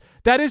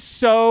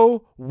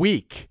so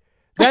weak.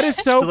 That is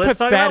so let's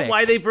pathetic. talk about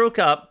why they broke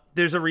up.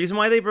 There's a reason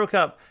why they broke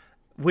up,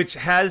 which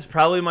has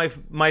probably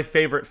my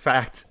favorite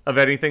fact of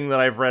anything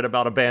that I've read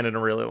about a band in a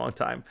really long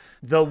time.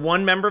 The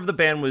one member of the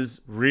band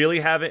was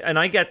really having, and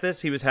I get this,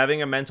 he was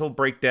having a mental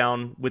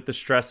breakdown with the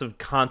stress of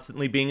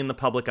constantly being in the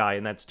public eye,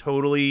 and that's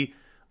totally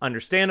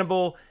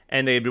understandable,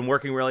 and they had been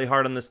working really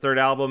hard on this third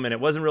album, and it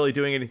wasn't really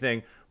doing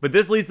anything. But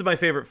this leads to my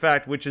favorite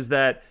fact, which is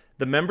that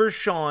the member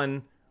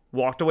Sean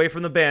walked away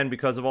from the band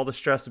because of all the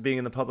stress of being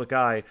in the public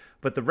eye,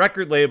 but the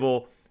record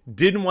label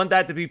didn't want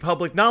that to be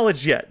public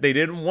knowledge yet. They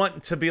didn't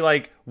want to be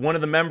like, one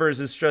of the members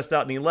is stressed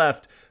out and he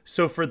left.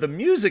 So for the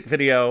music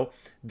video,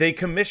 they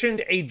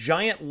commissioned a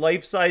giant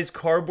life-size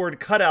cardboard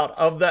cutout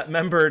of that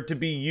member to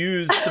be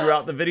used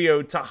throughout the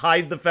video to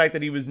hide the fact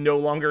that he was no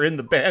longer in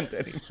the band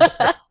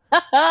anymore.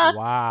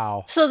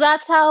 Wow. So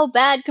that's how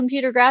bad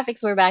computer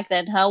graphics were back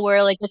then, huh?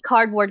 Where like the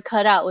cardboard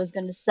cutout was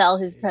going to sell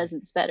his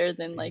presence better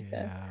than like they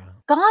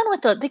could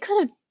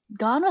have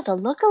gone with a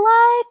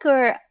lookalike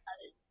or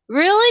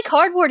really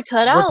cardboard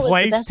cutout.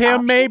 Replaced him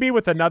option? maybe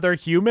with another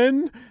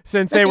human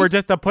since they were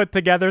just a put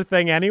together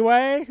thing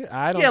anyway.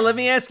 I don't. Yeah, let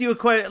me ask you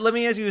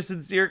a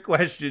sincere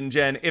question,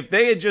 Jen. If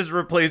they had just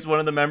replaced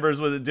one of the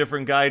members with a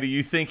different guy, do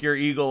you think your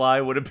eagle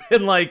eye would have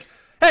been like,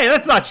 "Hey,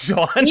 that's not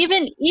Sean"?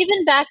 Even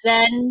back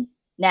then.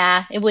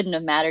 Nah, it wouldn't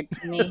have mattered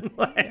to me.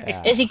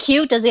 Yeah. Is he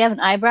cute? Does he have an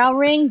eyebrow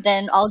ring?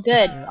 Then all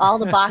good. All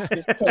the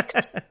boxes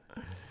ticked.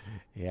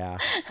 Yeah.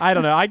 I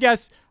don't know. I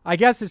guess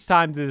it's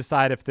time to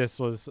decide if this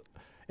was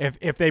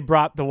if they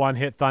brought the one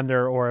hit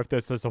thunder or if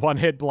this was a one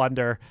hit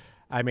blunder.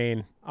 I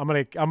mean,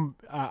 we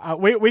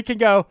can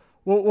go.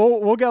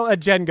 We'll go. Let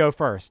Jen go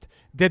first.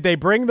 Did they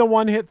bring the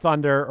one hit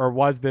thunder or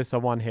was this a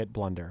one hit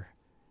blunder?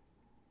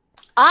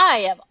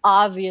 I am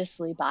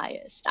obviously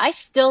biased. I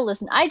still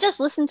listen. I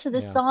just listened to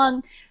this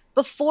song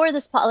before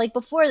this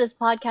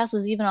podcast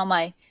was even on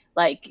my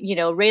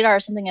radar or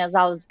something as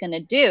I was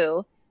gonna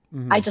do.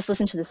 Mm-hmm. I just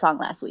listened to the song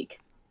last week,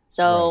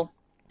 so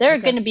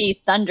there's gonna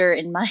be thunder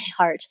in my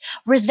heart,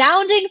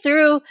 resounding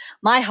through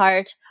my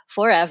heart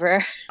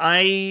forever.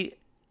 I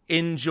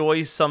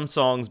enjoy some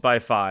songs by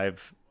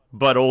Five,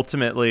 but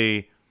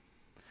ultimately,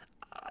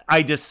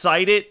 I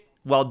decided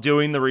while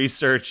doing the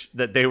research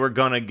that they were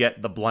gonna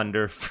get the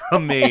blunder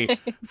from me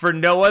for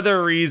no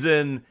other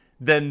reason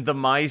than the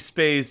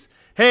MySpace.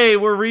 Hey,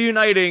 we're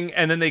reuniting,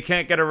 and then they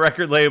can't get a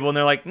record label, and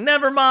they're like,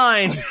 never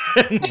mind,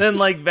 and then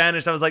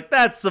vanish. I was like,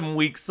 that's some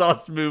weak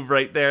sauce move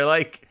right there.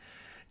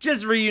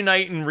 Just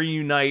reunite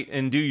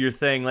and do your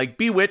thing.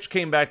 Bewitched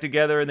came back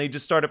together, and they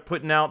just started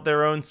putting out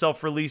their own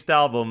self-released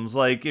albums.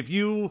 If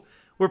you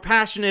were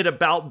passionate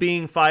about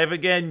being Five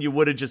again, you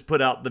would have just put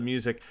out the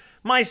music.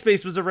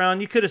 MySpace was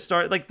around. You could have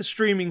started, the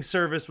streaming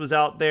service was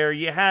out there.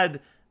 You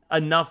had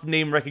enough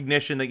name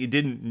recognition that you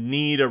didn't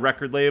need a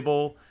record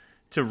label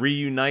to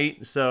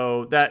reunite.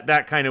 So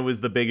that kind of was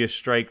the biggest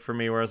strike for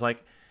me, where I was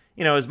like,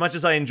 as much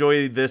as I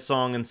enjoy this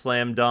song and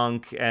Slam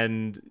Dunk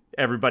and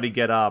Everybody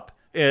Get Up,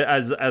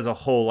 as a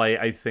whole,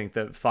 I think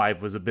that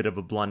Five was a bit of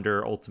a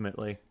blunder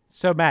ultimately.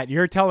 So, Matt,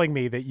 you're telling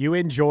me that you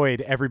enjoyed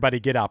Everybody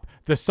Get Up,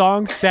 the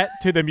song set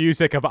to the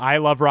music of I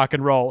Love Rock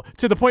and Roll,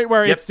 to the point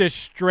where it's just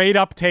straight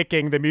up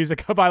taking the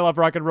music of I Love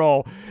Rock and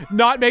Roll,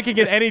 not making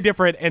it any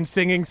different, and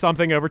singing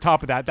something over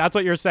top of that. That's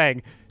what you're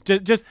saying.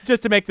 Just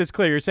to make this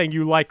clear, you're saying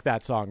you like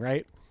that song,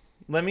 right?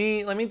 Let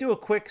me do a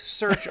quick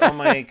search on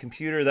my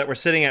computer that we're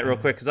sitting at real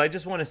quick, because I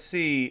just want to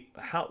see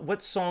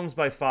what songs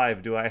by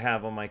Five do I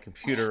have on my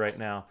computer right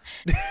now.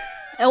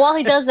 And while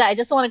he does that, I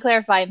just want to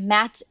clarify,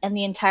 Matt and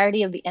the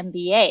entirety of the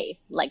NBA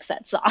likes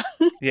that song.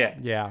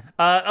 Yeah.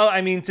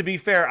 To be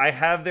fair, I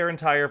have their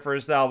entire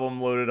first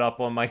album loaded up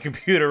on my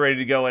computer, ready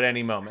to go at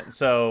any moment.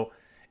 So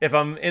if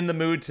I'm in the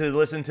mood to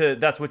listen to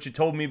That's What You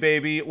Told Me,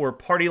 Baby, or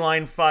Party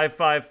Line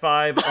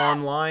 555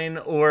 online,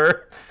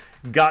 or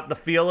Got the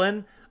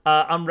Feelin',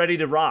 I'm ready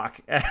to rock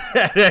at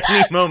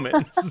any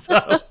moment.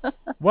 So.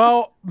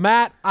 Well,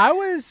 Matt, I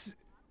was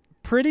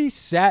pretty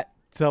set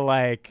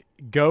to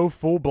go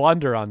full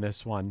blunder on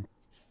this one,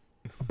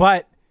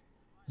 but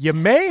you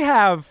may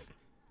have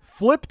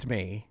flipped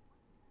me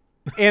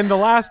in the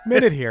last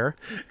minute here.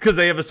 Because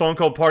they have a song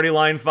called Party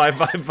Line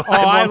 555. Oh,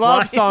 I love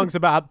online. songs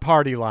about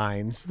party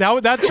lines.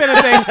 That's been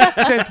a thing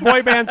since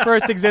boy bands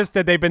first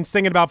existed. They've been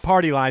singing about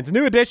party lines.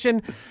 New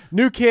Edition,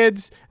 New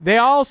Kids, they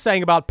all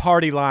sang about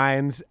party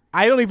lines.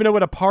 I don't even know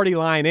what a party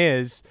line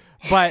is,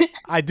 but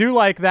I do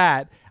like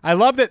that. I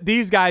love that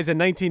these guys in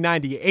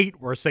 1998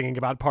 were singing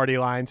about party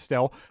lines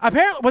still.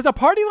 Apparently, was a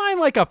party line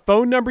like a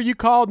phone number you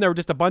called and there were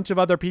just a bunch of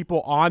other people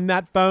on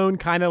that phone,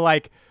 kind of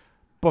like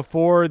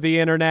before the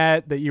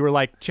internet, that you were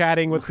like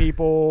chatting with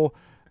people?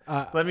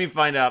 Let me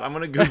find out. I'm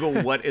going to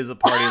Google what is a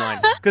party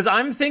line. Because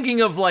I'm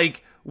thinking of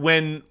like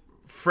when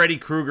Freddy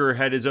Krueger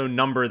had his own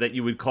number that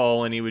you would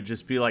call and he would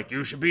just be like,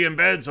 you should be in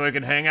bed so I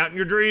can hang out in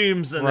your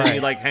dreams. And then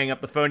you like hang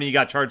up the phone and you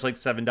got charged like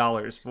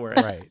 $7 for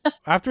it. Right.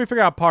 After we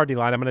figure out party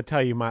line, I'm going to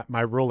tell you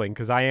my ruling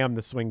because I am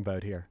the swing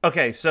vote here.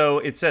 Okay, so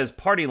it says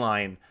party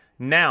line,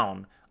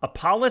 noun, a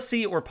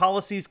policy or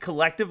policies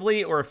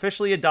collectively or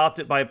officially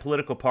adopted by a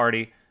political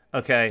party.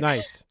 Okay.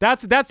 Nice.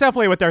 That's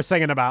definitely what they're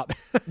singing about.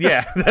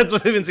 Yeah, that's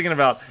what they've been singing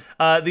about.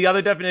 The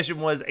other definition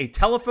was a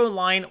telephone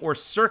line or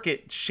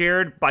circuit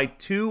shared by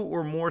 2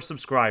 or more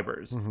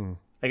subscribers. Mm-hmm.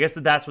 I guess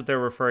that's what they're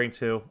referring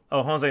to.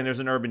 Oh, hold on a second. There's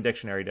an Urban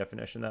Dictionary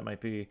definition. That might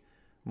be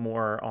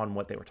more on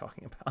what they were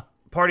talking about.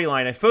 Party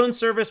line, a phone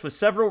service with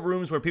several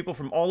rooms where people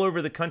from all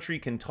over the country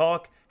can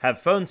talk,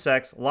 have phone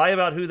sex, lie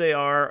about who they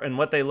are and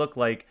what they look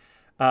like.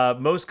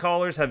 Most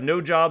callers have no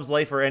jobs,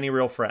 life, or any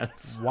real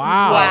friends.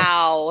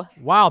 Wow,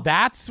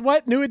 that's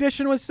what New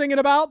Edition was singing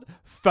about?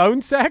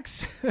 Phone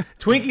sex?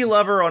 Twinkie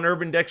Lover on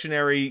Urban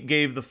Dictionary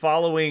gave the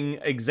following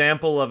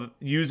example of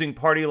using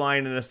party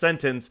line in a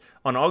sentence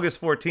on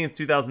August 14th,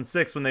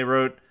 2006, when they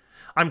wrote,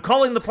 I'm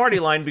calling the party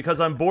line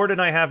because I'm bored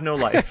and I have no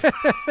life.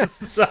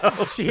 So,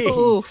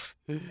 jeez.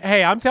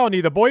 Hey, I'm telling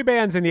you, the boy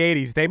bands in the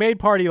 80s, they made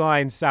party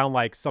lines sound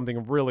like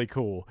something really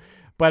cool.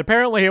 But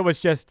apparently it was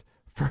just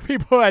for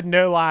people who had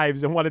no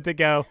lives and wanted to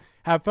go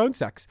have phone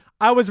sex.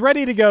 I was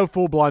ready to go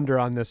full blunder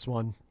on this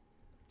one.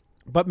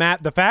 But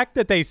Matt, the fact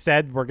that they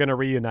said we're going to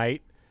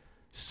reunite,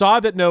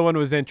 saw that no one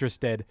was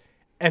interested,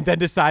 and then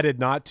decided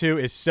not to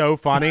is so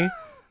funny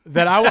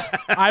that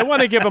I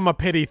want to give them a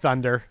pity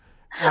thunder.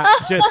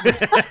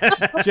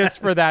 Just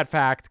for that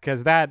fact,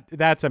 because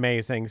that's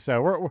amazing.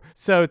 So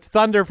so it's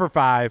thunder for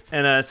 5,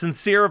 and a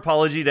sincere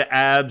apology to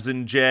Abs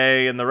and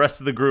Jay and the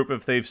rest of the group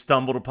if they've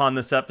stumbled upon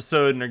this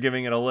episode and are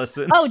giving it a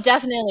listen. Oh,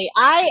 definitely.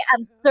 I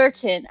am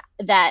certain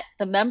that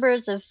the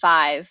members of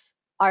 5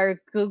 are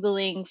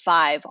Googling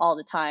 5 all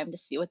the time to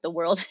see what the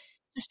world,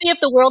 to see if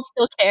the world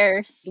still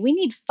cares. We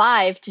need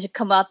 5 to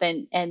come up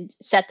and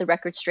set the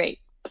record straight.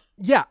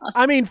 Yeah,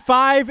 I mean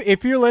 5.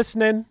 If you're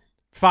listening.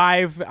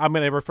 5, I'm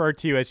going to refer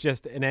to you as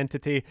just an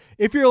entity.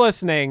 If you're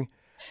listening,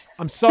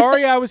 I'm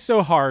sorry I was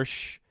so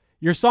harsh.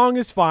 Your song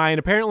is fine.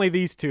 Apparently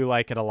these two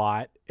like it a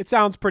lot. It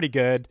sounds pretty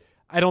good.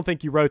 I don't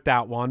think you wrote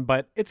that one,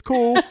 but it's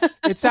cool.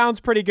 It sounds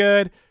pretty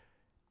good.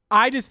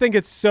 I just think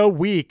it's so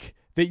weak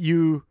that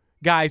you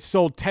guys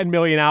sold 10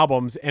 million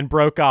albums and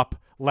broke up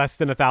less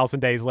than 1,000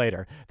 days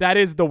later. That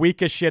is the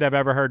weakest shit I've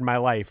ever heard in my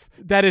life.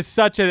 That is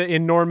such an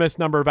enormous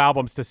number of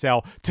albums to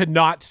sell to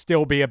not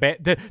still be a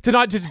band, to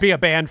not just be a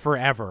band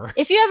forever.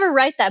 If you ever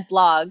write that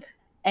blog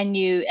and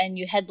you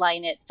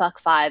headline it "Fuck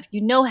 5," you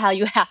know how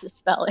you have to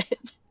spell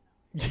it.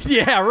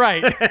 Yeah,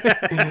 right.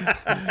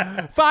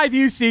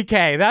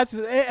 5UCK.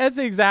 That's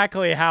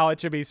exactly how it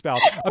should be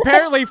spelled.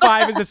 Apparently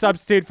 5 is a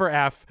substitute for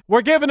F.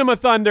 We're giving them a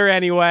thunder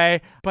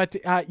anyway. But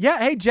yeah,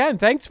 hey Jen,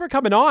 thanks for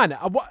coming on.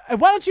 Why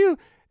don't you?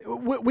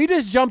 We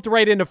just jumped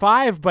right into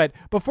 5, but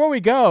before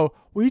we go,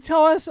 will you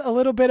tell us a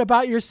little bit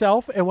about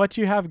yourself and what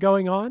you have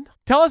going on?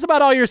 Tell us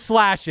about all your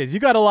slashes. You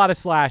got a lot of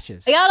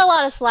slashes. I got a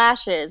lot of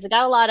slashes. I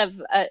got a lot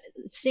of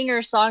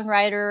singer,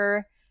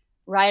 songwriter,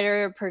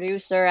 writer,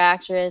 producer,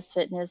 actress,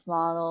 fitness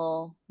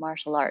model,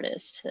 martial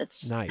artist.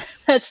 That's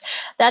nice.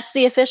 That's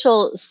the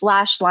official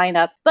slash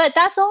lineup. But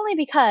that's only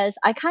because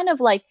I kind of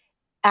like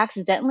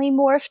accidentally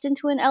morphed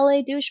into an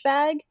LA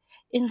douchebag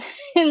in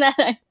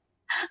that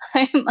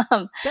I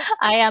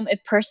am a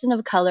person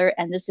of color,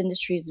 and this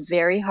industry is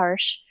very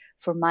harsh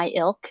for my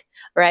ilk,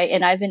 right?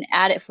 And I've been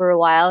at it for a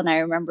while, and I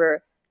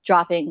remember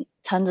dropping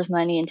tons of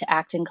money into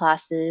acting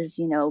classes,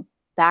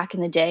 back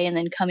in the day, and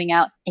then coming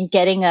out and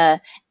getting an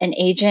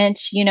agent,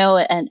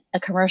 and a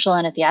commercial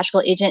and a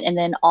theatrical agent, and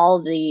then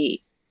all the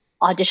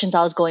auditions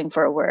I was going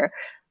for were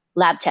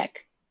lab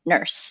tech,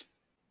 nurse,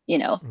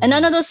 and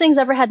none of those things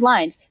ever had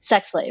lines.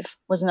 Sex slave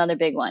was another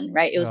big one,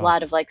 right? It was a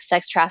lot of like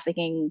sex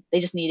trafficking. They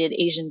just needed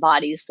Asian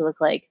bodies to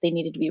look like they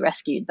needed to be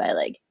rescued by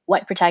like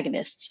white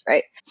protagonists,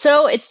 right?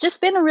 So it's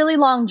just been a really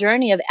long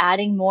journey of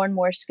adding more and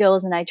more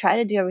skills. And I try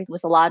to do everything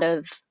with a lot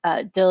of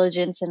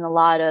diligence and a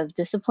lot of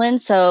discipline.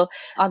 So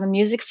on the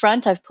music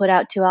front, I've put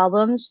out 2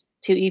 albums,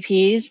 2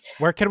 EPs.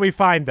 Where can we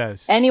find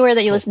those? Anywhere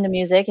that you listen to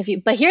music.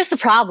 But here's the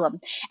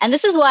problem. And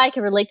this is why I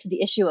can relate to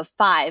the issue of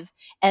 5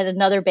 and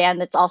another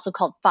band that's also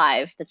called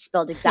 5 that's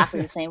spelled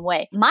exactly the same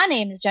way. My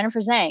name is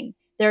Jennifer Zhang.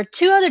 There are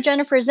 2 other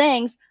Jennifer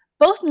Zhangs,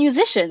 both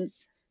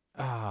musicians.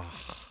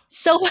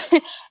 So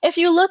if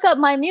you look up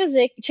my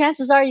music,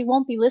 chances are you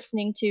won't be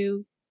listening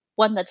to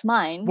one that's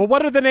mine. Well,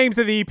 what are the names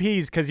of the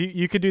EPs? Because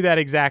you could do that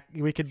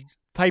we could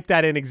type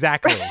that in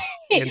exactly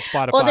in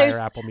Spotify or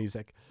Apple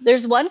Music.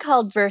 There's one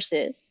called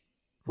Verses,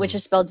 which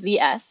is spelled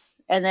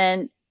VS. And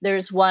then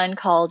there's one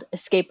called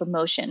Escape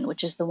Emotion,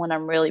 which is the one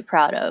I'm really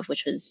proud of,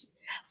 which was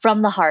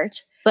From the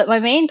Heart. But my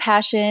main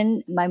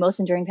passion, my most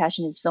enduring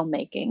passion is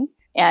filmmaking.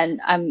 And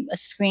I'm a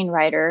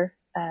screenwriter.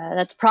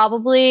 That's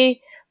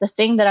probably the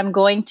thing that I'm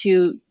going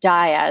to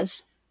die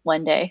as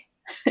one day.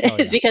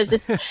 Is because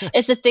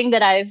it's a thing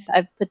that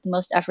I've put the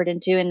most effort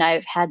into, and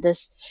I've had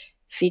this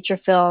feature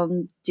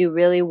film do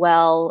really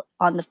well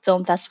on the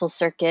film festival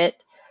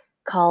circuit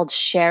called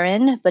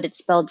Sharon, but it's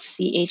spelled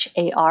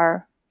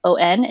Charon.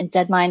 And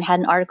Deadline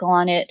had an article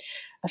on it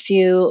a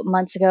few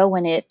months ago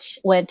when it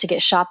went to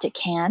get shopped at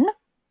Cannes,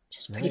 which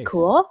is pretty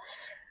cool.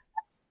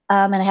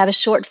 And I have a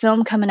short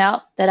film coming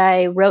out that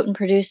I wrote and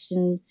produced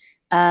and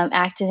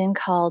acted in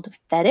called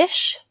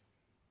Fetish.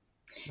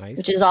 Nice.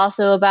 Which is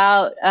also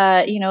about,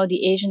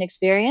 the Asian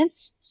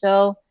experience.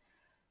 So,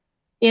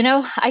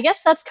 I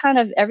guess that's kind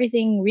of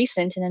everything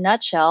recent in a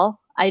nutshell.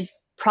 I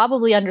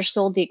probably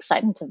undersold the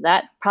excitement of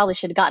that. Probably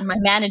should have gotten my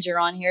manager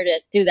on here to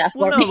do that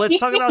for me. Let's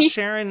talk about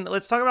Sharon.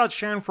 Let's talk about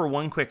Sharon for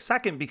one quick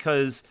second,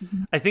 because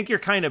I think you're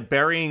kind of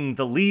burying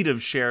the lead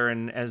of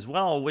Sharon as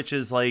well, which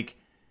is like,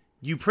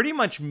 you pretty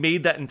much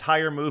made that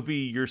entire movie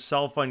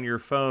yourself on your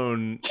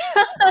phone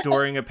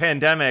during a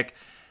pandemic.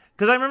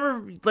 Because I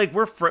remember, like,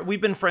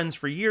 we've been friends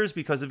for years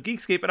because of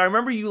Geekscape, and I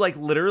remember you, like,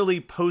 literally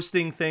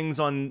posting things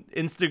on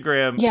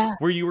Instagram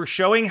where you were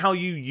showing how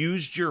you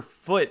used your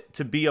foot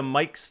to be a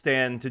mic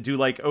stand to do,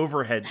 like,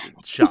 overhead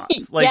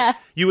shots. Like,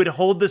 you would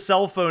hold the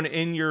cell phone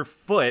in your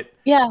foot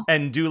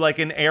and do, like,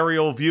 an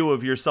aerial view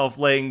of yourself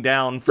laying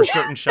down for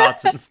certain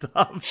shots and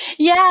stuff.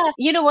 Yeah,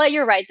 you know what?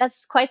 You're right.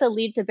 That's quite the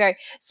lead to bury.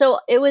 So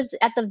it was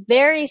at the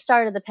very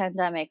start of the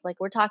pandemic, like,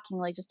 we're talking,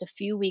 like, just a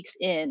few weeks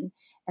in.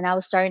 And I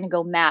was starting to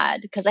go mad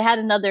because I had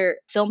another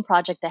film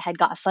project that had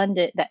gotten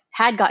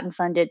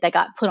funded that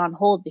got put on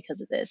hold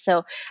because of this.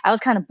 So I was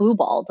kind of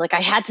blue-balled. Like,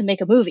 I had to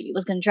make a movie. It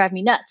was going to drive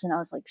me nuts. And I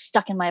was like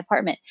stuck in my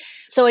apartment.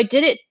 So I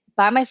did it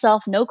by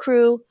myself, no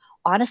crew,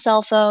 on a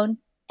cell phone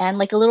and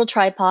like a little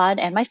tripod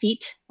and my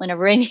feet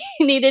whenever I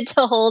needed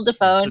to hold the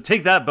phone. So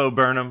take that, Bo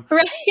Burnham.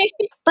 Right.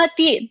 But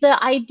the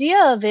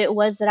idea of it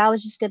was that I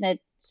was just going to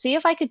see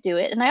if I could do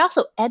it. And I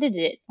also edited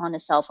it on a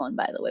cell phone,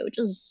 by the way, which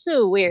was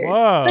so weird.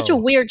 Whoa. Such a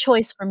weird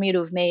choice for me to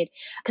have made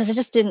because I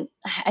just didn't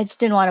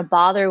want to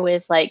bother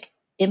with like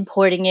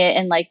importing it.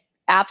 And like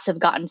apps have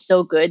gotten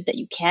so good that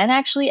you can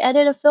actually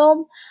edit a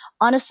film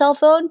on a cell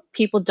phone.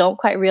 People don't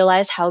quite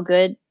realize how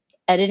good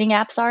editing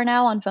apps are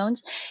now on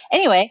phones.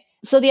 Anyway,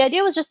 so the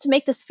idea was just to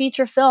make this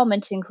feature film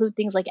and to include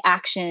things like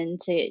action,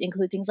 to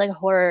include things like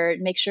horror,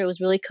 make sure it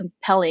was really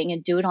compelling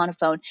and do it on a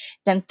phone,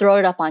 then throw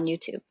it up on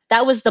YouTube.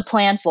 That was the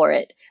plan for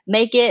it.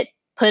 Make it,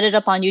 put it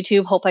up on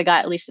YouTube, hope I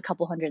got at least a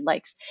couple hundred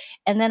likes.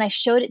 And then I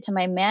showed it to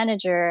my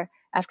manager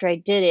after I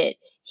did it.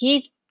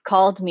 He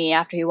called me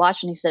after he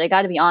watched it and he said, I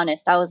got to be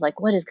honest. I was like,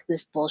 what is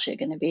this bullshit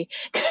going to be?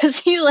 Because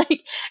he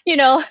like,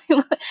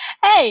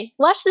 hey,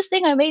 watch this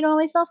thing I made on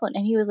my cell phone.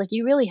 And he was like,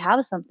 you really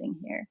have something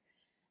here.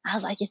 I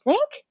was like, you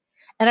think?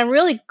 And I'm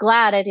really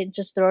glad I didn't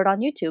just throw it on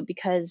YouTube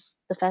because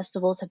the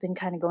festivals have been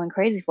kind of going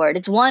crazy for it.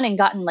 It's won and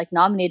gotten like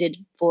nominated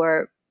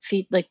for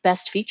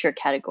best feature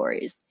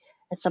categories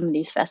at some of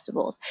these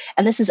festivals.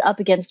 And this is up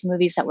against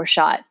movies that were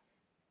shot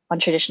on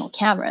traditional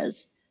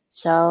cameras.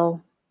 So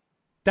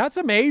that's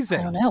amazing.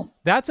 I don't know.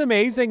 That's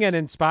amazing and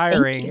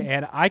inspiring.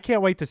 And I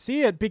can't wait to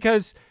see it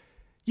because,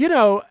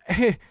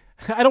 I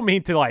don't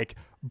mean to like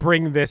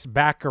bring this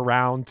back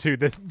around to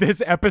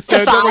this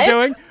episode that we're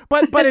doing,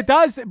 but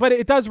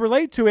it does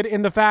relate to it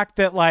in the fact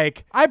that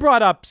like I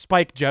brought up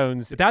Spike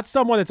Jonze. That's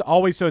someone that's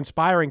always so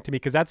inspiring to me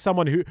because that's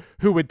someone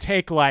who would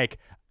take like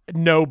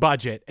no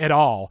budget at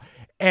all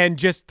and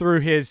just through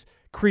his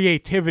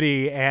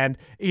creativity and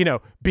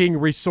being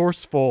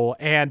resourceful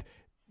and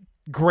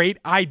great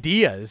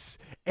ideas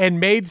and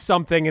made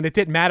something, and it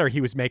didn't matter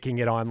he was making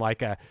it on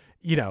like a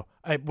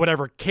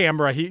whatever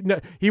camera.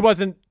 He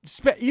wasn't,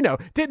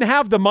 didn't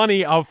have the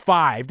money of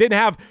Five, didn't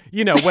have,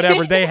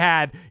 whatever they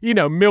had,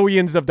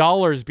 millions of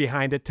dollars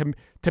behind it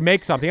to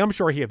make something. I'm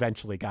sure he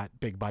eventually got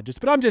big budgets,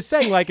 but I'm just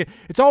saying like,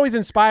 it's always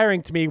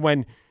inspiring to me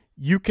when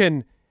you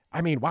can,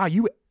 wow,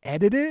 you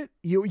edit it.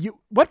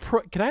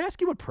 Can I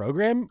ask you which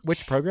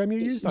program you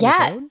used on your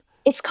phone?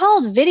 It's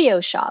called Video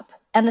Shop.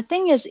 And the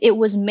thing is, it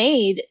was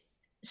made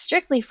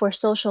strictly for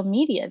social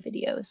media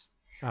videos.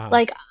 Uh-huh.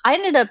 Like I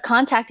ended up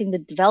contacting the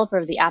developer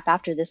of the app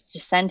after this to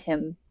send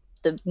him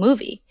the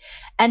movie.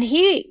 And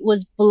he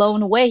was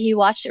blown away. He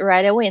watched it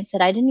right away and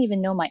said, I didn't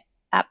even know my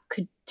app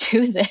could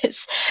do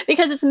this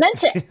because it's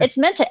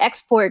meant to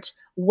export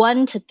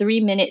 1 to 3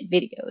 minute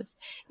videos.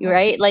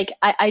 Right? Like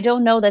I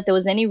don't know that there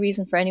was any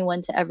reason for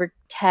anyone to ever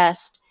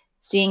test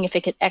seeing if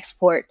it could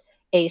export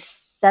a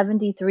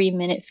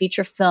 73-minute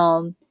feature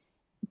film.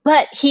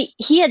 But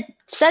he had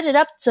set it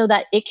up so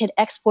that it could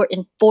export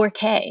in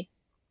 4K.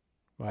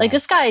 Like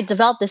this guy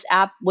developed this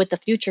app with the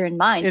future in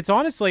mind. It's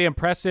honestly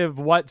impressive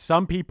what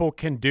some people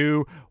can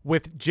do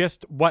with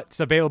just what's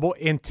available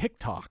in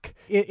TikTok.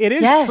 It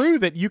is true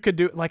that you could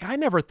do, like, I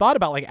never thought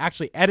about like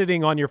actually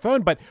editing on your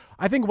phone, but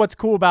I think what's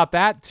cool about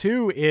that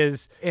too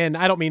is, and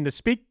I don't mean to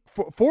speak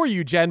for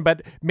you, Jen,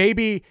 but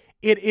maybe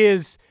it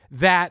is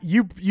that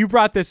you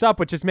brought this up,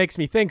 which just makes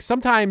me think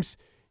sometimes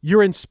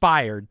you're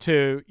inspired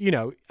to,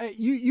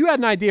 you had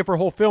an idea for a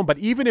whole film, but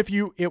even if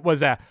it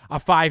was a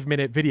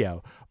 5-minute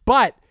video,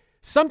 but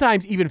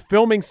sometimes even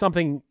filming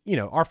something,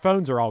 our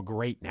phones are all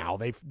great now.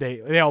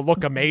 They all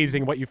look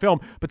amazing what you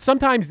film, but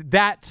sometimes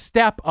that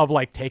step of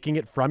like taking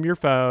it from your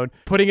phone,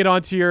 putting it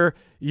onto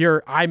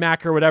your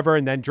iMac or whatever,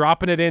 and then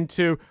dropping it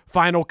into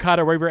Final Cut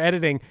or wherever you're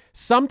editing,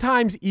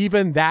 sometimes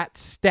even that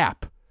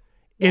step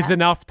is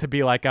enough to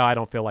be like, oh, I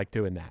don't feel like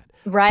doing that.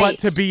 Right. But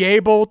to be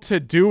able to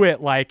do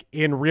it like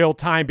in real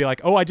time, be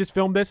like, oh, I just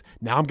filmed this,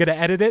 now I'm going to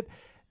edit it.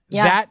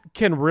 Yeah. That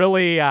can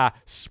really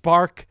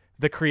spark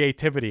the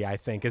creativity, I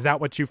think. Is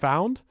that what you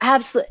found?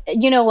 Absolutely.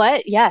 You know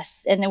what?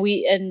 Yes. And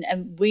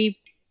we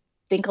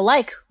think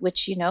alike,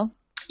 which, you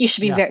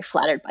should be very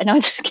flattered by. No,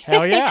 I'm just kidding.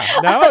 Hell yeah.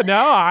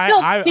 No,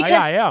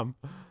 I am.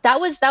 That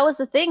was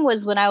the thing,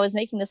 was when I was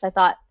making this, I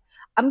thought,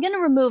 I'm going to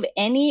remove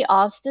any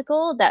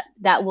obstacle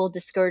that will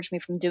discourage me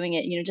from doing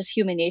it. Just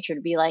human nature to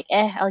be like,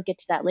 I'll get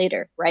to that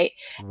later. Right.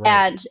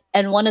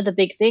 And one of the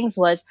big things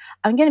was,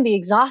 I'm going to be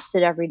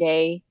exhausted every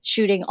day,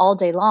 shooting all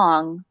day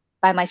long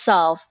by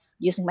myself,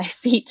 using my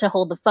feet to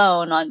hold the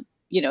phone on,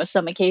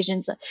 some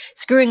occasions,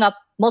 screwing up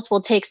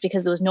multiple takes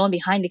because there was no one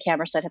behind the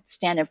camera. So I'd have to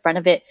stand in front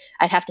of it.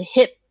 I'd have to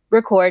hit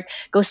record,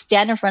 go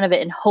stand in front of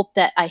it and hope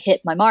that I hit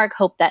my mark,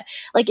 hope that,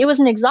 like, it was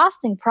an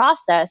exhausting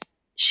process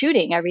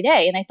shooting every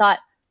day. And I thought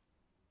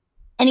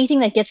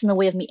anything that gets in the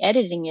way of me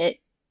editing it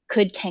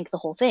could tank the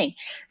whole thing.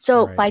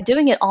 So by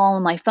doing it all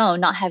on my phone,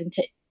 not having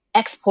to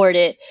export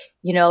it,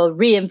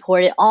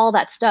 re-import it, all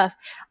that stuff,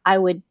 I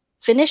would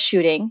finish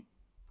shooting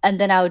and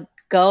then I would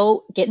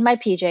go get in my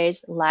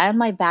PJs, lie on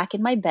my back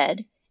in my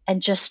bed, and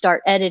just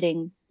start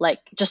editing,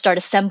 just start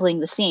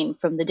assembling the scene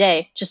from the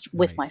day just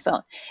with my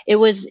phone. There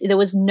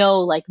was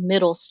no like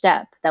middle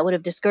step that would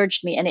have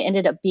discouraged me. And it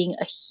ended up being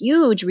a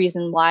huge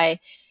reason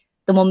why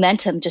the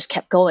momentum just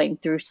kept going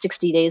through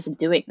 60 days of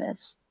doing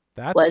this.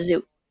 It was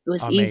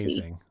amazing.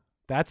 Easy.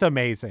 That's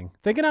amazing.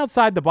 Thinking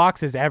outside the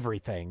box is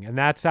everything. And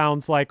that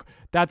sounds like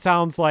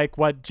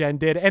what Jen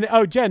did. And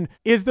Jen,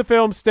 is the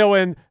film still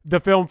in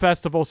the film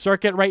festival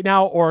circuit right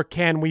now, or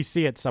can we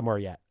see it somewhere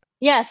yet?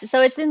 Yes.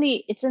 So it's in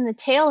the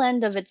tail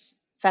end of its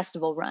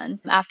festival run,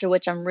 after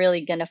which I'm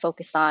really going to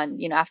focus on,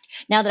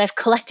 now that I've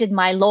collected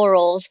my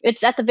laurels.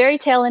 It's at the very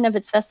tail end of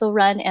its festival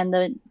run, and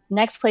the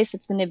next place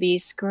it's going to be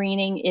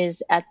screening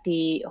is at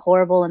the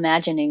Horrible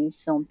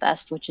Imaginings Film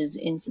Fest, which is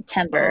in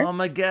September. Oh,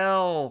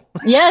 Miguel.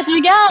 Yes,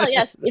 Miguel.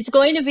 Yes. It's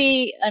going to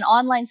be an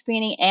online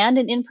screening and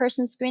an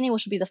in-person screening,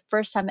 which will be the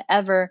first time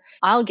ever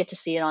I'll get to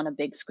see it on a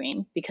big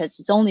screen, because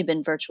it's only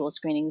been virtual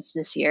screenings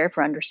this year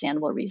for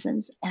understandable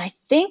reasons. And I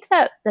think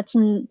that's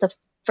in the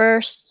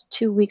first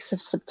 2 weeks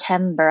of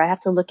September. I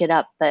have to look it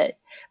up, but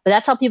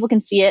that's how people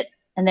can see it.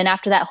 And then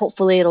after that,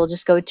 hopefully it'll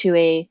just go to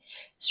a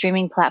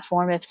streaming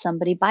platform if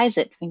somebody buys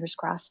it. Fingers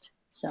crossed.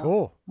 So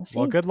cool.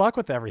 Well, good luck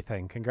with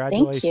everything.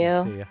 Congratulations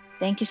to you.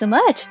 Thank you so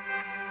much.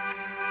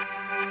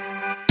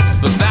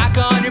 Look back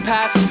on your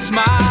past and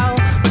smile,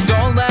 but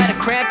don't let it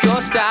cramp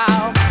your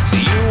style. So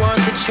you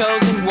weren't the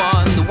chosen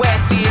one. The way I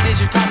see it is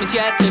your time is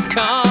yet to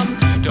come.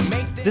 Don't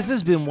make This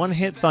has been One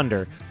Hit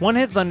Thunder. One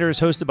Hit Thunder is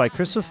hosted by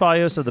Chris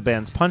Fafalios of the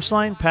bands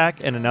Punchline,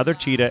 Pack, and Another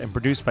Cheetah, and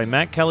produced by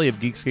Matt Kelly of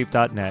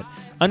Geekscape.net.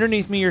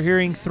 Underneath me, you're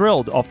hearing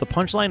Thrilled off the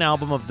Punchline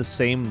album of the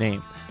same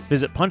name.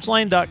 Visit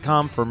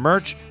punchline.com for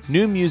merch,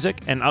 new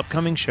music, and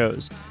upcoming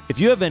shows. If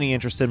you have any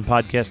interest in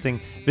podcasting,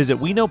 visit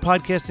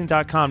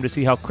weknowpodcasting.com to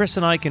see how Chris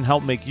and I can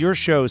help make your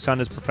show sound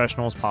as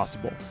professional as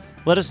possible.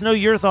 Let us know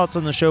your thoughts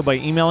on the show by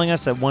emailing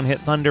us at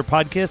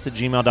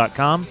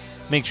onehitthunderpodcast@gmail.com.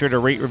 Make sure to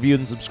rate, review,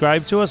 and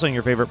subscribe to us on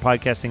your favorite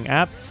podcasting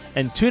app.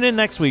 And tune in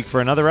next week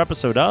for another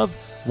episode of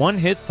One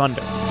Hit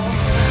Thunder.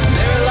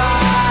 There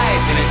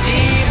lies in a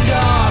deep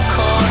dark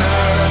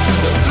corner.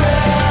 The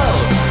thrill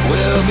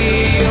will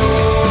be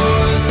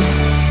yours.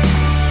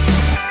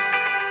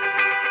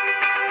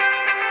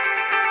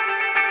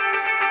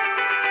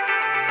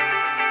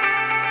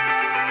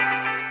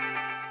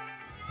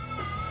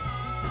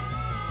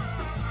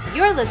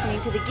 You're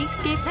listening to the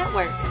Geekscape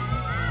Network.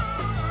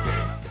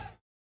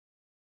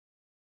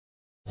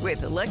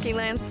 With the Lucky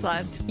Land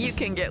Slots, you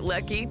can get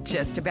lucky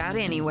just about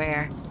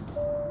anywhere.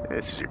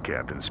 This is your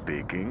captain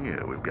speaking.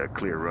 We've got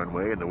clear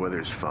runway and the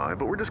weather's fine,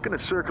 but we're just going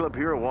to circle up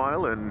here a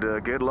while and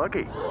get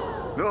lucky.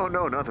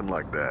 No, nothing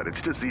like that.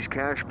 It's just these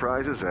cash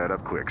prizes add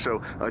up quick.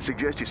 So I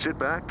suggest you sit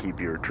back, keep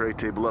your tray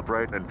table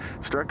upright, and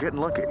start getting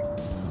lucky.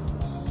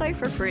 Play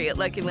for free at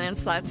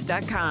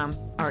LuckyLandSlots.com.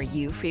 Are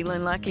you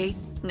feeling lucky?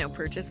 No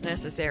purchase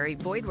necessary.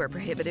 Void where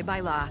prohibited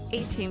by law.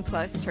 18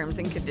 plus terms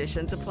and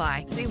conditions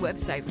apply. See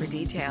website for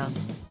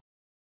details.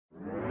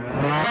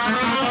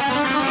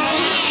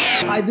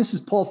 Hi, this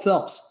is Paul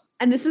Phelps.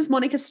 And this is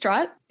Monica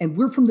Strutt. And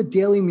we're from the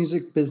Daily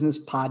Music Business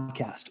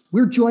Podcast.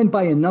 We're joined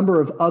by a number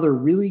of other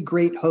really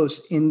great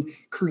hosts in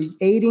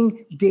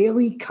creating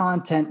daily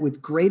content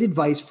with great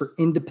advice for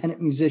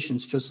independent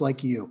musicians just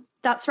like you.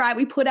 That's right.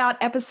 We put out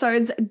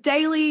episodes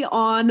daily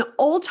on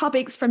all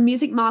topics from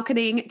music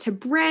marketing to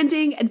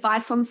branding,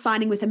 advice on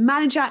signing with a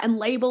manager and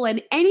label,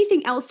 and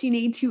anything else you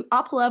need to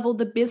up-level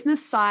the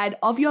business side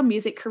of your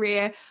music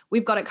career.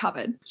 We've got it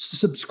covered.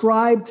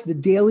 Subscribe to the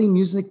Daily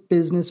Music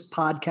Business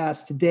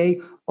Podcast today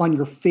on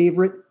your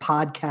favorite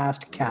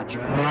podcast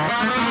catcher.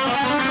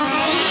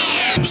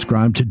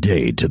 Subscribe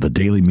today to the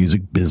Daily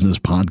Music Business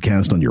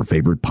Podcast on your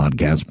favorite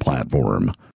podcast platform.